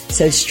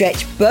 So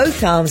stretch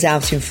both arms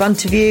out in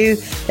front of you,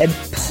 then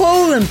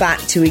pull them back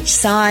to each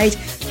side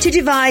to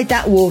divide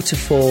that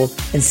waterfall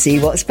and see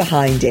what's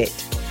behind it.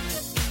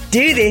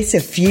 Do this a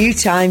few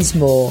times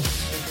more.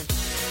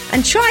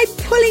 And try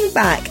pulling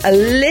back a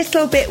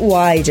little bit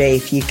wider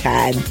if you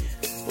can.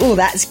 Oh,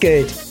 that's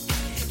good.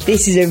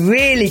 This is a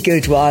really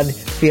good one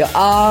for your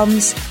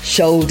arms,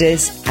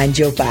 shoulders and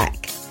your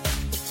back.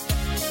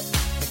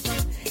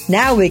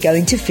 Now we're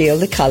going to feel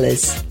the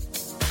colours.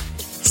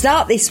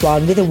 Start this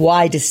one with a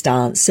wider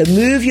stance, so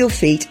move your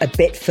feet a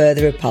bit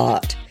further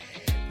apart.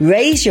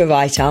 Raise your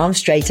right arm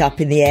straight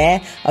up in the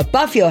air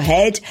above your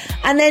head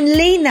and then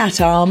lean that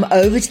arm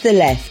over to the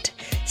left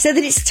so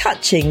that it's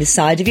touching the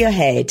side of your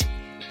head.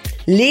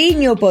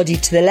 Lean your body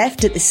to the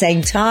left at the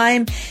same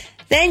time,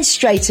 then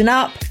straighten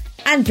up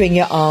and bring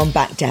your arm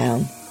back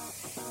down.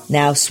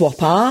 Now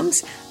swap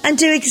arms and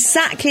do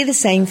exactly the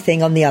same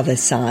thing on the other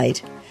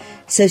side.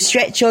 So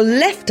stretch your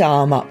left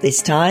arm up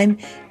this time,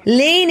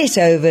 lean it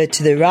over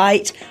to the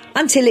right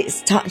until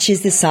it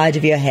touches the side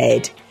of your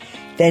head.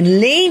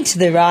 Then lean to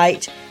the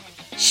right,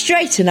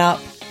 straighten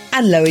up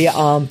and lower your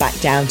arm back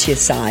down to your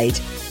side.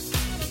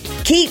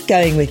 Keep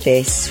going with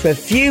this for a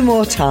few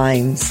more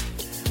times,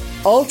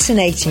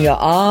 alternating your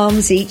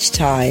arms each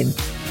time.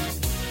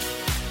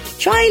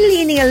 Try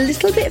leaning a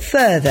little bit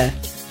further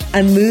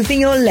and moving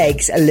your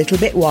legs a little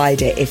bit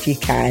wider if you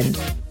can.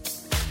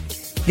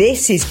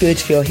 This is good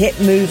for your hip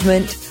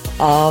movement,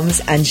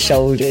 arms and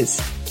shoulders.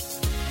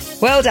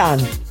 Well done.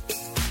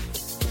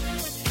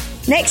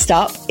 Next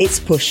up, it's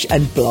push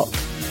and block.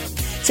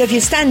 So if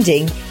you're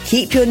standing,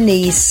 keep your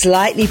knees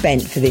slightly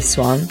bent for this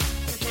one.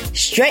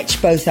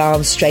 Stretch both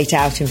arms straight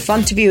out in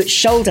front of you at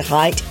shoulder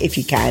height if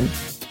you can.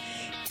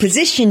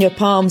 Position your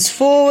palms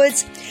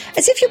forwards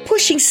as if you're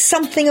pushing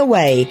something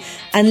away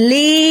and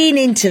lean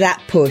into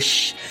that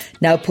push.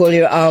 Now pull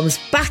your arms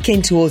back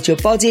in towards your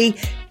body,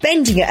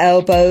 bending your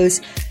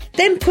elbows,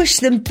 then push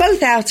them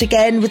both out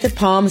again with the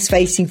palms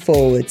facing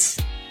forwards.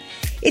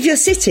 If you're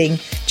sitting,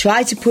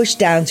 try to push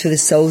down through the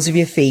soles of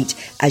your feet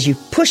as you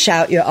push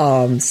out your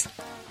arms.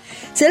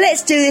 So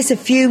let's do this a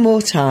few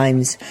more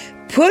times,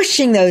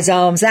 pushing those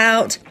arms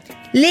out,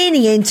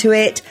 leaning into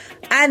it,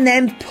 and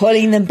then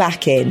pulling them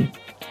back in.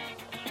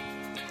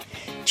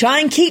 Try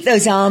and keep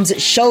those arms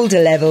at shoulder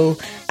level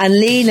and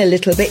lean a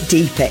little bit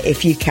deeper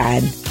if you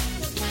can.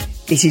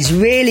 This is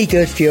really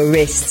good for your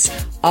wrists,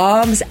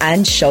 arms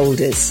and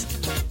shoulders.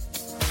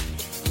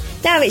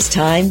 Now it's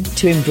time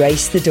to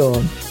embrace the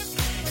dawn.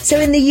 So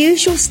in the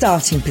usual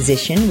starting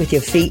position with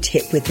your feet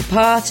hip-width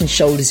apart and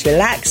shoulders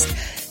relaxed,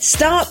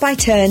 start by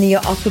turning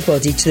your upper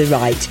body to the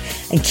right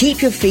and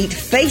keep your feet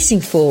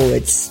facing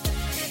forwards.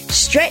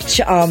 Stretch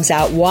your arms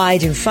out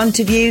wide in front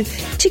of you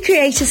to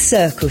create a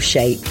circle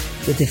shape,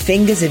 with the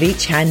fingers of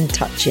each hand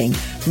touching,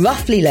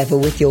 roughly level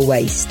with your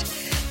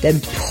waist. Then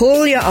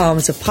pull your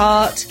arms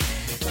apart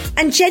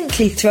and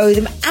gently throw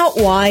them out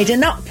wide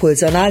and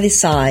upwards on either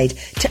side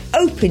to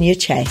open your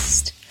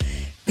chest.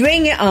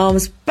 Bring your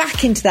arms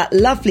back into that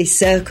lovely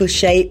circle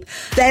shape,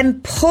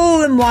 then pull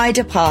them wide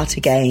apart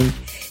again,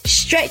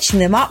 stretching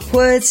them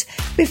upwards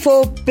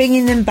before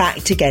bringing them back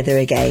together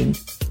again.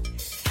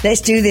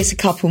 Let's do this a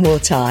couple more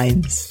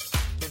times.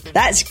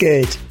 That's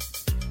good.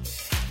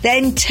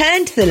 Then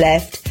turn to the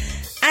left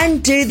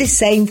and do the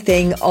same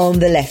thing on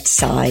the left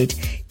side,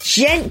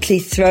 gently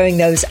throwing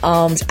those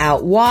arms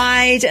out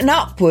wide and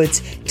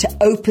upwards to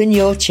open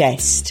your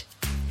chest.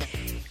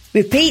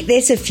 Repeat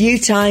this a few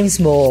times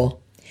more,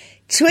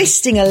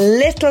 twisting a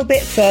little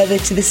bit further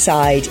to the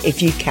side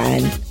if you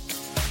can.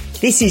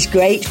 This is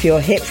great for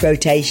your hip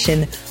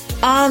rotation,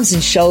 arms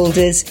and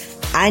shoulders,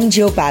 and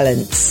your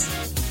balance.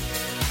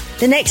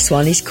 The next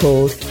one is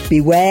called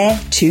Beware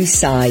Two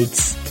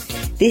Sides.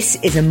 This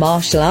is a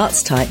martial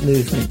arts type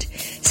movement,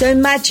 so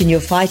imagine you're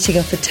fighting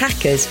off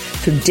attackers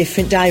from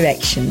different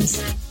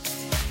directions.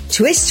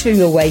 Twist from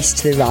your waist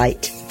to the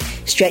right.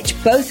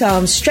 Stretch both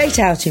arms straight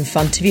out in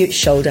front of you at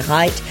shoulder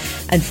height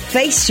and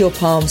face your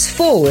palms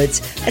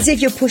forwards as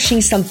if you're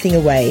pushing something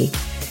away.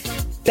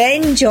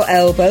 Bend your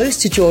elbows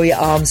to draw your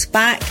arms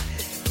back,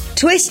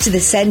 twist to the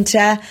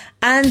centre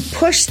and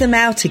push them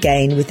out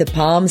again with the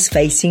palms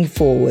facing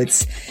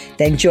forwards.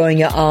 Then drawing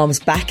your arms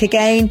back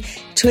again,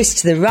 twist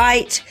to the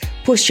right,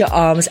 push your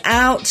arms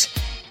out,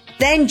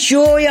 then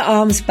draw your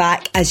arms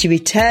back as you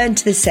return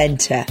to the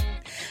centre.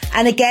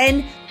 And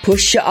again,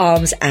 push your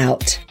arms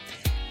out.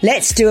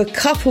 Let's do a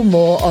couple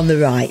more on the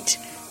right.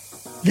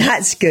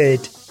 That's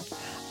good.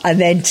 And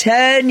then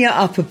turn your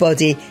upper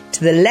body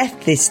to the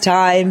left this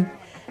time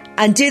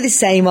and do the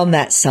same on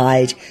that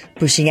side,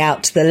 pushing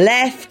out to the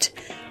left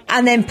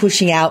and then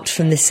pushing out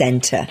from the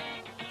centre.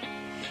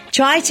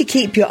 Try to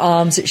keep your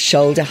arms at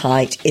shoulder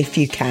height if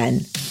you can.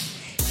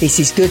 This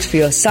is good for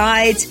your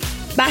sides,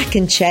 back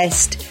and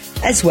chest,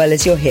 as well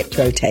as your hip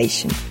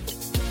rotation.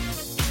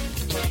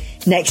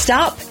 Next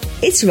up,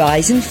 it's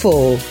rise and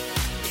fall.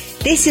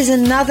 This is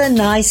another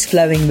nice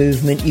flowing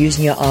movement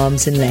using your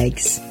arms and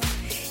legs.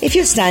 If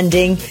you're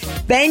standing,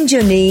 bend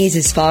your knees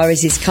as far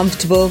as is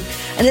comfortable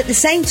and at the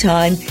same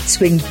time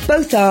swing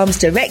both arms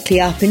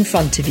directly up in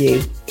front of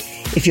you.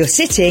 If you're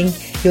sitting,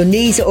 your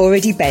knees are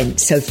already bent,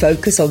 so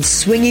focus on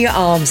swinging your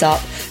arms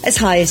up as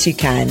high as you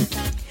can.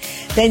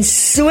 Then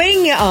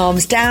swing your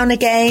arms down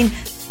again,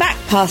 back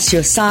past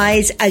your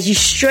sides as you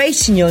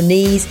straighten your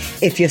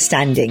knees if you're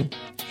standing.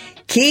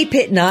 Keep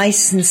it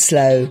nice and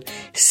slow,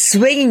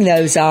 swinging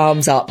those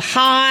arms up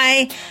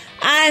high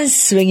and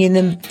swinging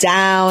them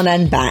down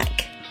and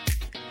back.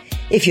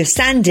 If you're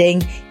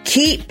standing,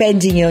 keep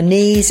bending your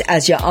knees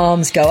as your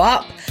arms go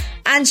up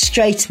and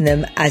straighten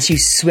them as you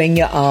swing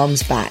your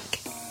arms back.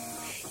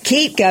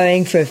 Keep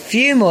going for a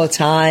few more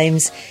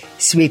times,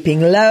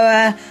 sweeping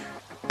lower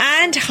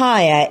and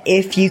higher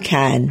if you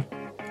can.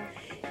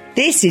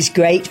 This is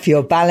great for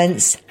your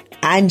balance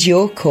and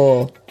your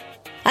core.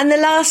 And the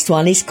last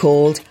one is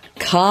called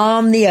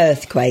Calm the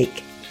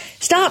Earthquake.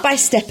 Start by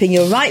stepping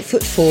your right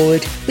foot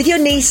forward with your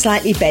knee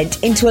slightly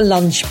bent into a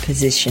lunge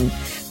position,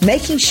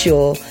 making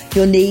sure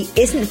your knee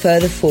isn't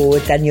further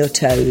forward than your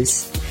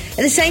toes.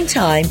 At the same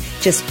time,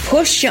 just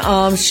push your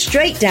arms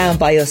straight down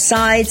by your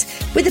sides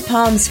with the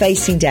palms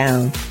facing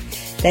down.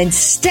 Then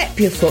step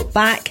your foot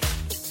back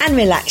and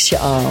relax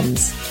your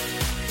arms.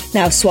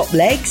 Now swap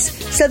legs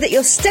so that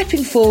you're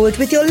stepping forward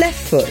with your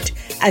left foot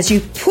as you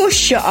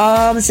push your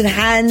arms and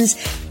hands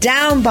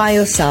down by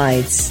your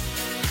sides.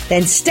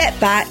 Then step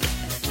back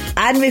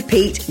and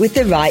repeat with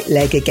the right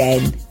leg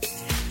again.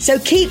 So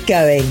keep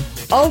going,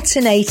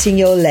 alternating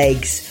your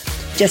legs,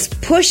 just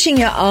pushing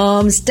your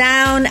arms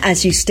down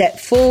as you step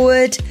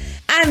forward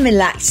and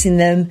relaxing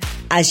them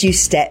as you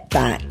step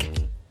back.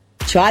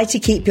 Try to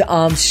keep your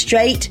arms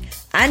straight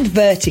and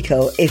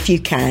vertical if you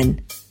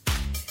can.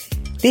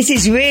 This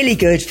is really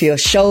good for your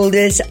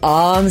shoulders,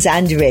 arms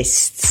and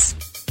wrists.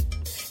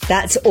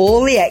 That's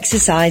all the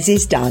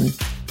exercises done.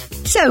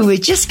 So we're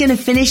just going to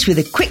finish with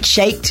a quick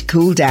shake to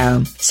cool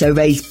down. So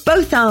raise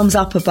both arms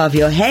up above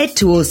your head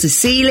towards the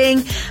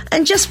ceiling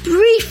and just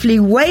briefly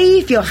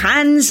wave your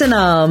hands and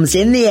arms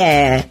in the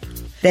air.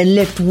 Then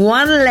lift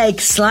one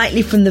leg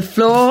slightly from the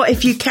floor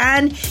if you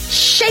can.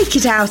 Shake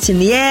it out in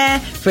the air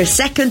for a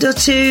second or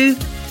two.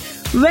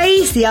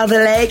 Raise the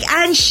other leg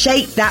and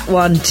shake that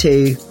one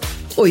too.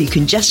 Or you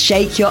can just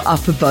shake your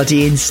upper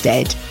body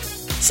instead.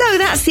 So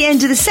that's the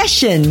end of the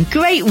session.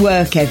 Great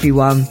work,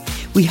 everyone.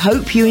 We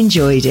hope you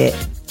enjoyed it.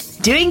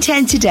 Doing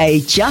 10 today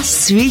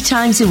just 3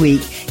 times a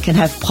week can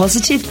have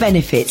positive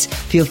benefits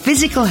for your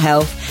physical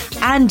health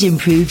and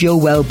improve your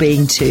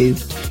well-being too.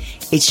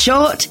 It's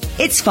short,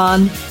 it's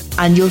fun,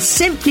 and you'll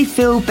simply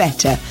feel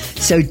better.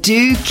 So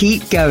do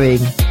keep going.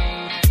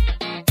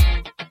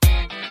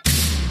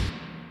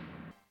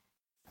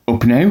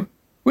 Up now,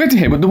 we're to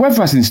hear what the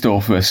weather has in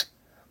store for us.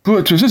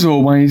 Brought to us as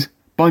always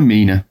by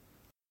Mina.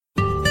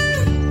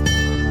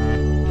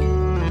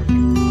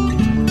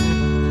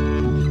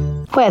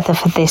 Weather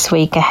for this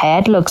week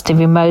ahead looks to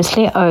be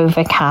mostly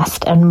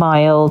overcast and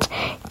mild.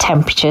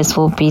 Temperatures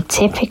will be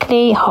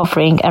typically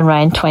hovering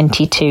around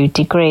 22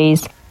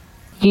 degrees.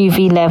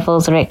 UV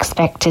levels are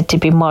expected to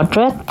be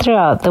moderate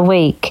throughout the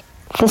week.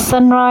 The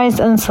sunrise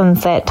and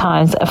sunset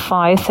times are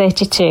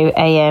 5:32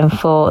 a.m.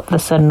 for the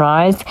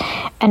sunrise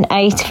and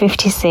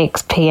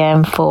 8:56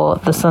 p.m. for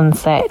the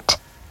sunset.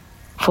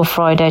 For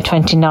Friday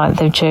 29th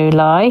of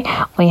July,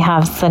 we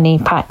have sunny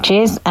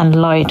patches and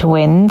light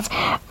winds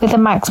with a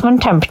maximum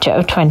temperature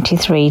of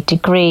 23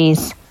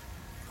 degrees.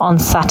 On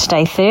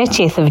Saturday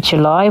 30th of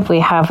July, we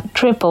have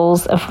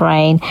dribbles of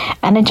rain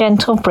and a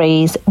gentle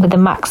breeze with a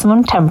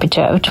maximum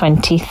temperature of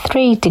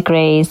 23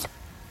 degrees.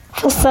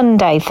 For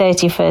Sunday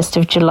 31st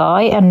of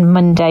July and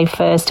Monday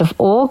 1st of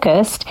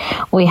August,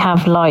 we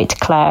have light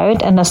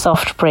cloud and a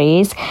soft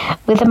breeze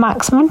with a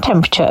maximum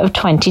temperature of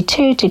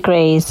 22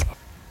 degrees.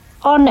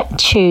 On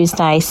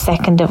Tuesday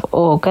 2nd of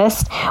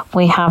August,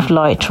 we have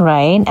light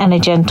rain and a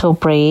gentle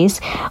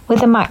breeze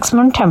with a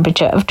maximum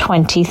temperature of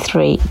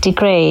 23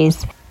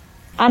 degrees.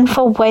 And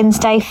for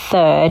Wednesday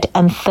 3rd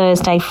and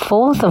Thursday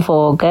 4th of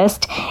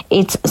August,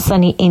 it's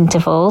sunny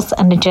intervals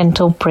and a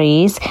gentle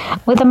breeze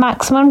with a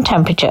maximum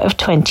temperature of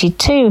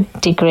 22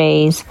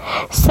 degrees.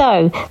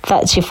 So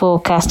that's your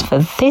forecast for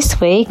this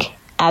week.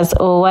 As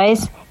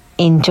always,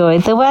 enjoy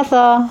the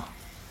weather.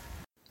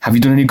 Have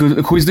you done any good at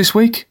the quiz this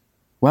week?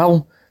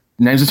 Well,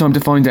 now's the time to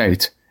find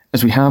out,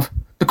 as we have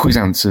the quiz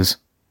answers.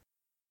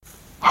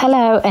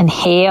 Hello, and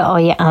here are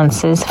your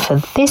answers for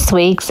this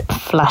week's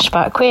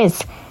flashback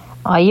quiz.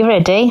 Are you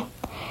ready?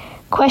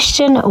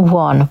 Question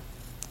 1.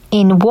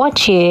 In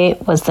what year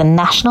was the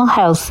National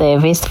Health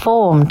Service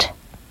formed?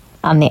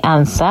 And the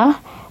answer,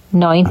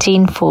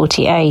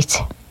 1948.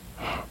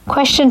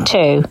 Question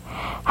 2.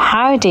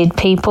 How did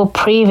people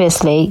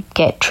previously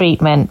get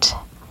treatment?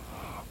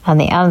 And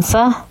the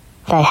answer,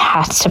 they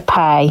had to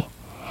pay.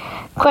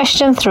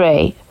 Question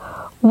 3.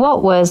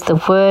 What was the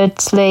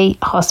Wordsley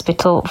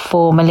Hospital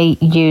formerly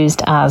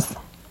used as?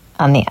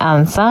 And the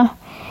answer,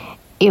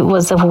 it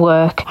was a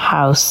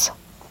workhouse.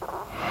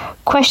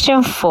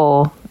 Question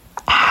 4.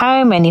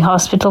 How many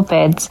hospital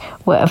beds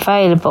were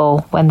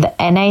available when the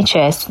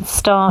NHS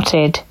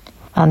started?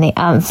 And the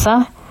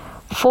answer,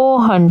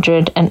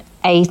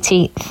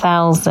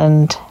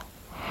 480,000.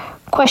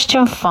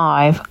 Question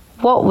 5.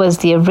 What was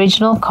the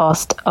original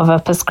cost of a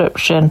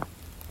prescription?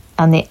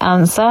 And the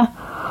answer,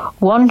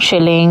 1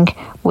 shilling,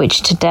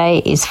 which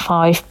today is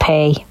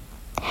 5p.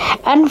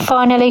 And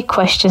finally,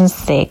 question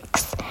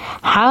 6.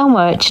 How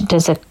much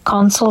does a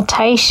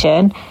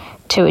consultation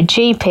to a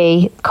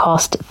GP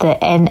cost the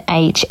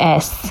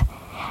NHS?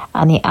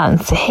 And the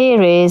answer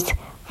here is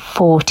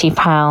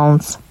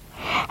 £40.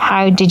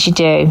 How did you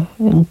do?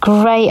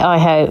 Great, I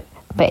hope.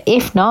 But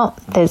if not,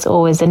 there's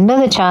always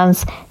another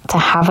chance to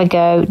have a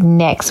go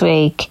next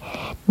week.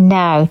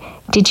 Now,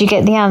 did you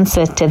get the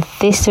answer to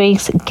this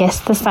week's Guess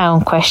the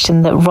Sound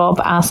question that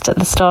Rob asked at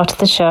the start of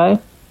the show?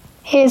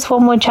 Here's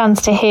one more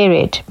chance to hear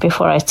it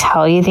before I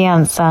tell you the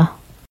answer.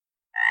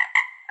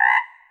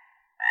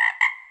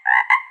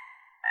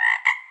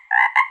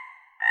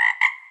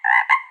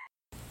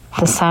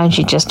 The sound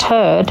you just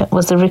heard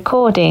was a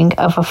recording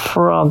of a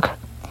frog.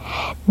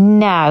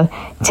 Now,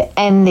 to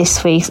end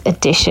this week's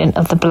edition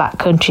of the Black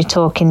Country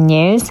Talking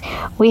News,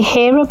 we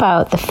hear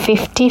about the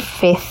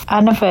 55th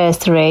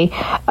anniversary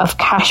of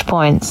cash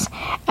points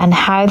and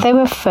how they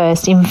were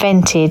first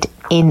invented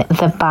in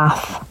the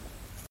Bath.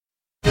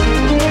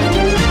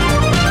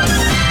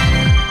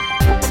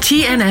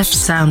 TNF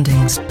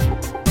Soundings.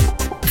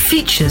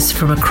 Features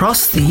from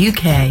across the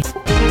UK.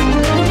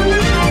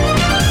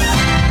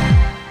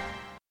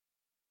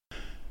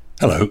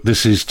 Hello,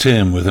 this is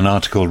Tim with an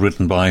article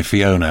written by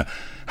Fiona,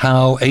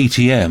 How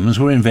ATMs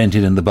Were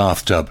Invented in the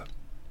Bathtub.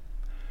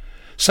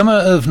 Summer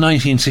of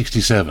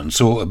 1967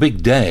 saw a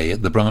big day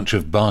at the branch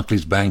of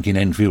Barclays Bank in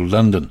Enfield,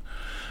 London.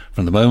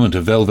 From the moment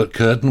a velvet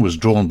curtain was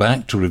drawn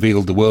back to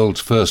reveal the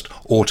world's first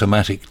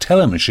automatic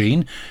teller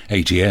machine,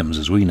 ATMs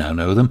as we now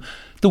know them,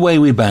 the way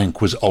we bank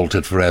was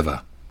altered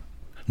forever.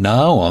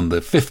 Now, on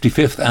the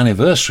 55th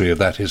anniversary of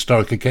that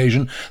historic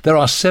occasion, there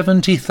are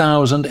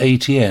 70,000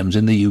 ATMs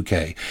in the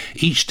UK,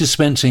 each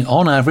dispensing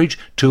on average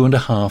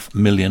 £2.5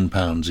 million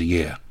a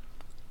year.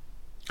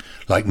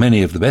 Like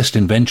many of the best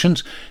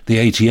inventions, the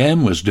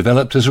ATM was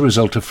developed as a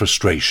result of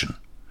frustration.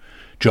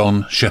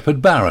 John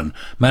Shepherd-Barron,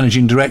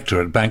 managing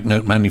director at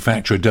banknote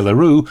manufacturer De La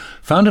Rue,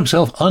 found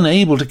himself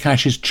unable to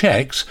cash his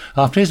cheques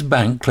after his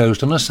bank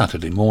closed on a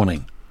Saturday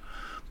morning.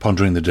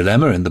 Pondering the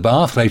dilemma in the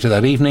bath later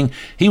that evening,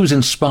 he was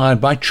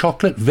inspired by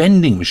chocolate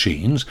vending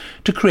machines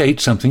to create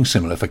something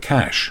similar for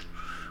cash.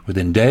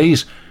 Within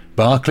days,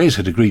 Barclays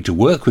had agreed to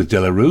work with De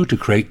La Rue to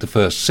create the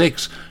first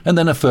 6 and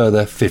then a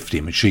further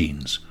 50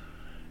 machines.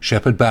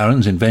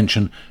 Shepherd-Barron's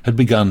invention had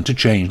begun to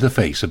change the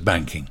face of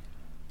banking.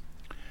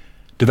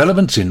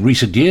 Developments in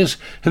recent years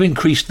have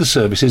increased the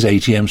services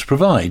ATMs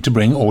provide to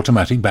bring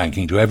automatic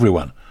banking to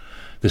everyone.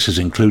 This has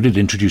included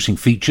introducing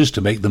features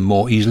to make them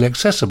more easily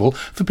accessible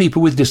for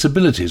people with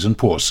disabilities and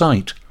poor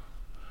sight.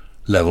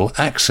 Level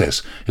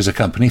Access is a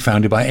company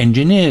founded by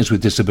engineers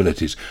with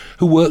disabilities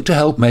who work to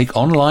help make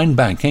online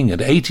banking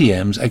and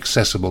ATMs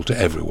accessible to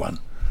everyone.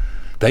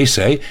 They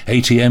say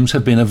ATMs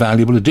have been a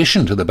valuable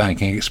addition to the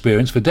banking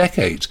experience for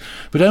decades,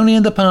 but only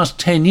in the past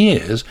 10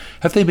 years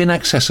have they been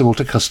accessible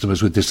to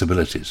customers with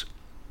disabilities.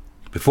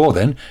 Before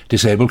then,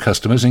 disabled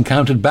customers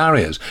encountered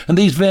barriers, and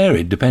these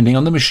varied depending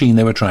on the machine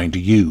they were trying to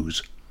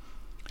use.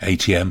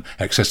 ATM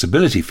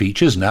accessibility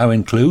features now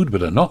include,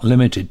 but are not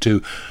limited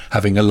to,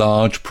 having a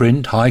large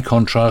print,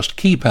 high-contrast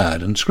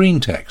keypad and screen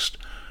text,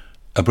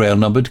 a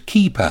braille-numbered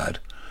keypad,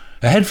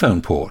 a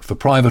headphone port for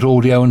private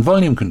audio and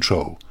volume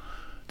control,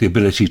 the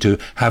ability to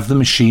have the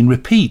machine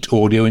repeat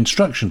audio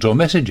instructions or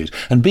messages,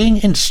 and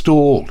being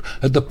installed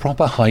at the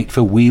proper height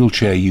for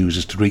wheelchair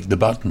users to reach the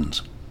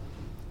buttons.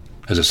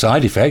 As a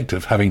side effect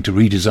of having to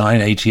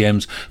redesign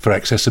ATMs for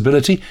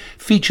accessibility,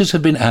 features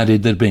have been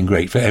added that have been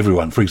great for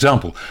everyone. For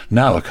example,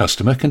 now a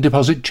customer can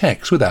deposit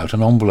cheques without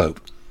an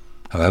envelope.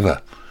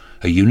 However,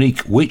 a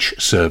unique Which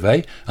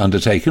survey,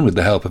 undertaken with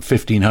the help of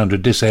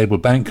 1,500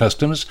 disabled bank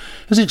customers,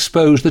 has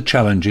exposed the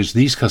challenges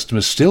these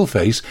customers still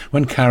face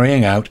when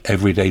carrying out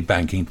everyday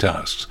banking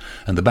tasks,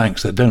 and the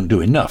banks that don't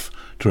do enough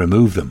to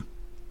remove them.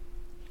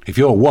 If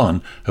you're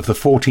one of the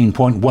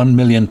 14.1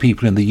 million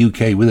people in the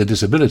UK with a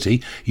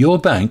disability, your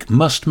bank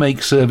must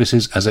make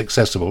services as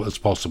accessible as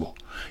possible.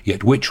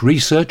 Yet Which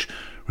research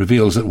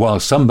reveals that while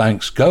some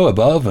banks go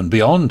above and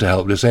beyond to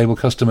help disabled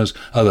customers,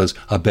 others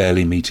are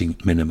barely meeting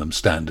minimum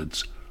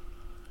standards.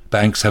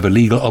 Banks have a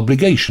legal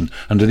obligation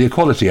under the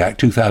Equality Act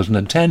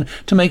 2010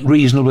 to make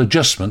reasonable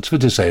adjustments for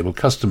disabled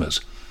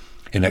customers.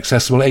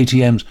 Inaccessible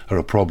ATMs are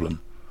a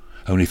problem.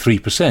 Only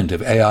 3%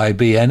 of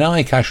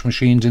AIB-NI cash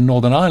machines in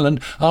Northern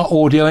Ireland are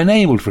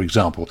audio-enabled, for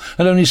example,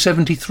 and only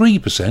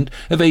 73%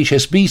 of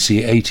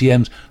HSBC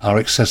ATMs are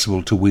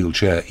accessible to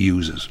wheelchair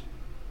users.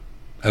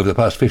 Over the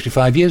past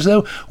 55 years,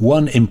 though,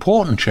 one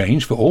important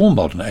change for all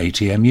modern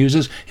ATM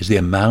users is the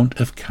amount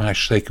of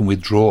cash they can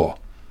withdraw.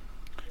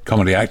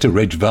 Comedy actor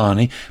Reg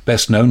Varney,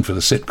 best known for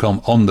the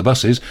sitcom On the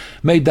Buses,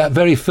 made that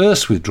very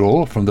first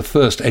withdrawal from the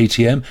first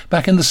ATM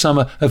back in the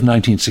summer of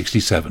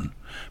 1967.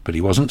 But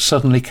he wasn't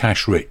suddenly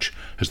cash rich,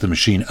 as the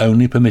machine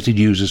only permitted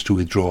users to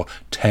withdraw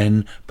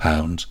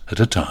 £10 at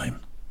a time.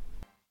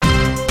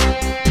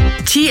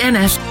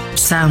 TNF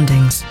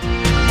Soundings.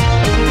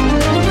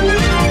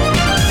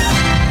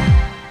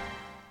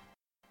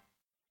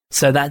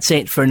 So that's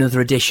it for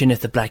another edition of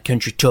the Black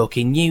Country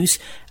Talking News.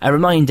 A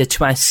reminder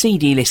to our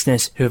CD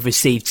listeners who have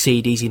received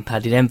CDs in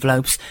padded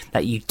envelopes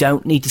that you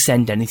don't need to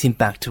send anything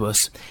back to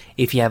us.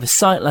 If you have a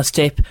sight loss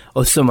tip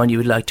or someone you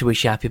would like to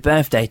wish a happy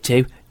birthday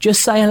to,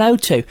 just say hello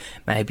to,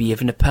 maybe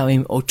even a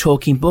poem or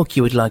talking book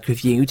you would like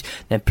reviewed,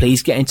 then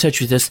please get in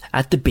touch with us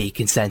at the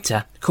Beacon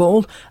Centre.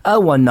 Call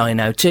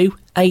 01902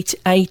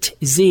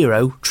 880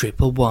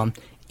 111.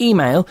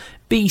 Email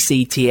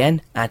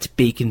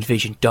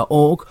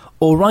bctn@beaconvision.org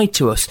or write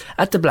to us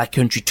at the Black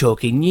Country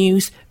Talking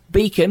News,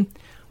 Beacon,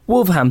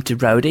 Wolverhampton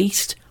Road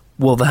East,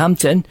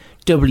 Wolverhampton,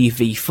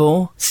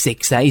 WV4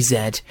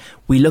 6AZ.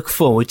 We look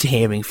forward to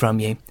hearing from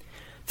you.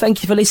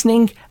 Thank you for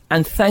listening,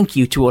 and thank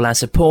you to all our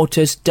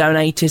supporters,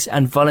 donators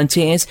and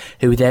volunteers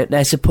who without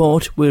their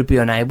support we would be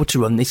unable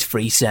to run this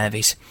free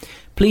service.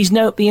 Please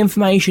note the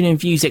information and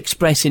views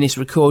expressed in this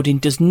recording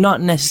does not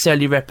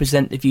necessarily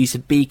represent the views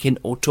of Beacon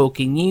or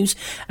Talking News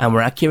and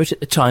were accurate at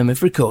the time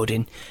of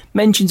recording.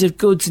 Mentions of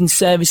goods and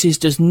services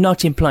does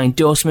not imply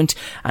endorsement,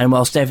 and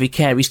whilst every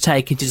care is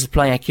taken to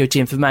supply accurate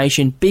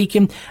information,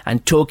 Beacon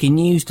and Talking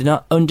News do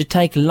not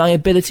undertake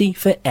liability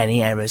for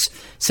any errors.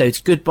 So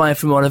it's goodbye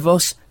from all of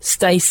us.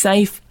 Stay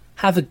safe,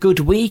 have a good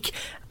week,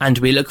 and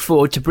we look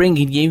forward to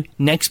bringing you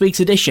next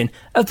week's edition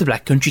of the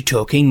Black Country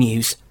Talking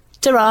News.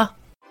 Ta-ra!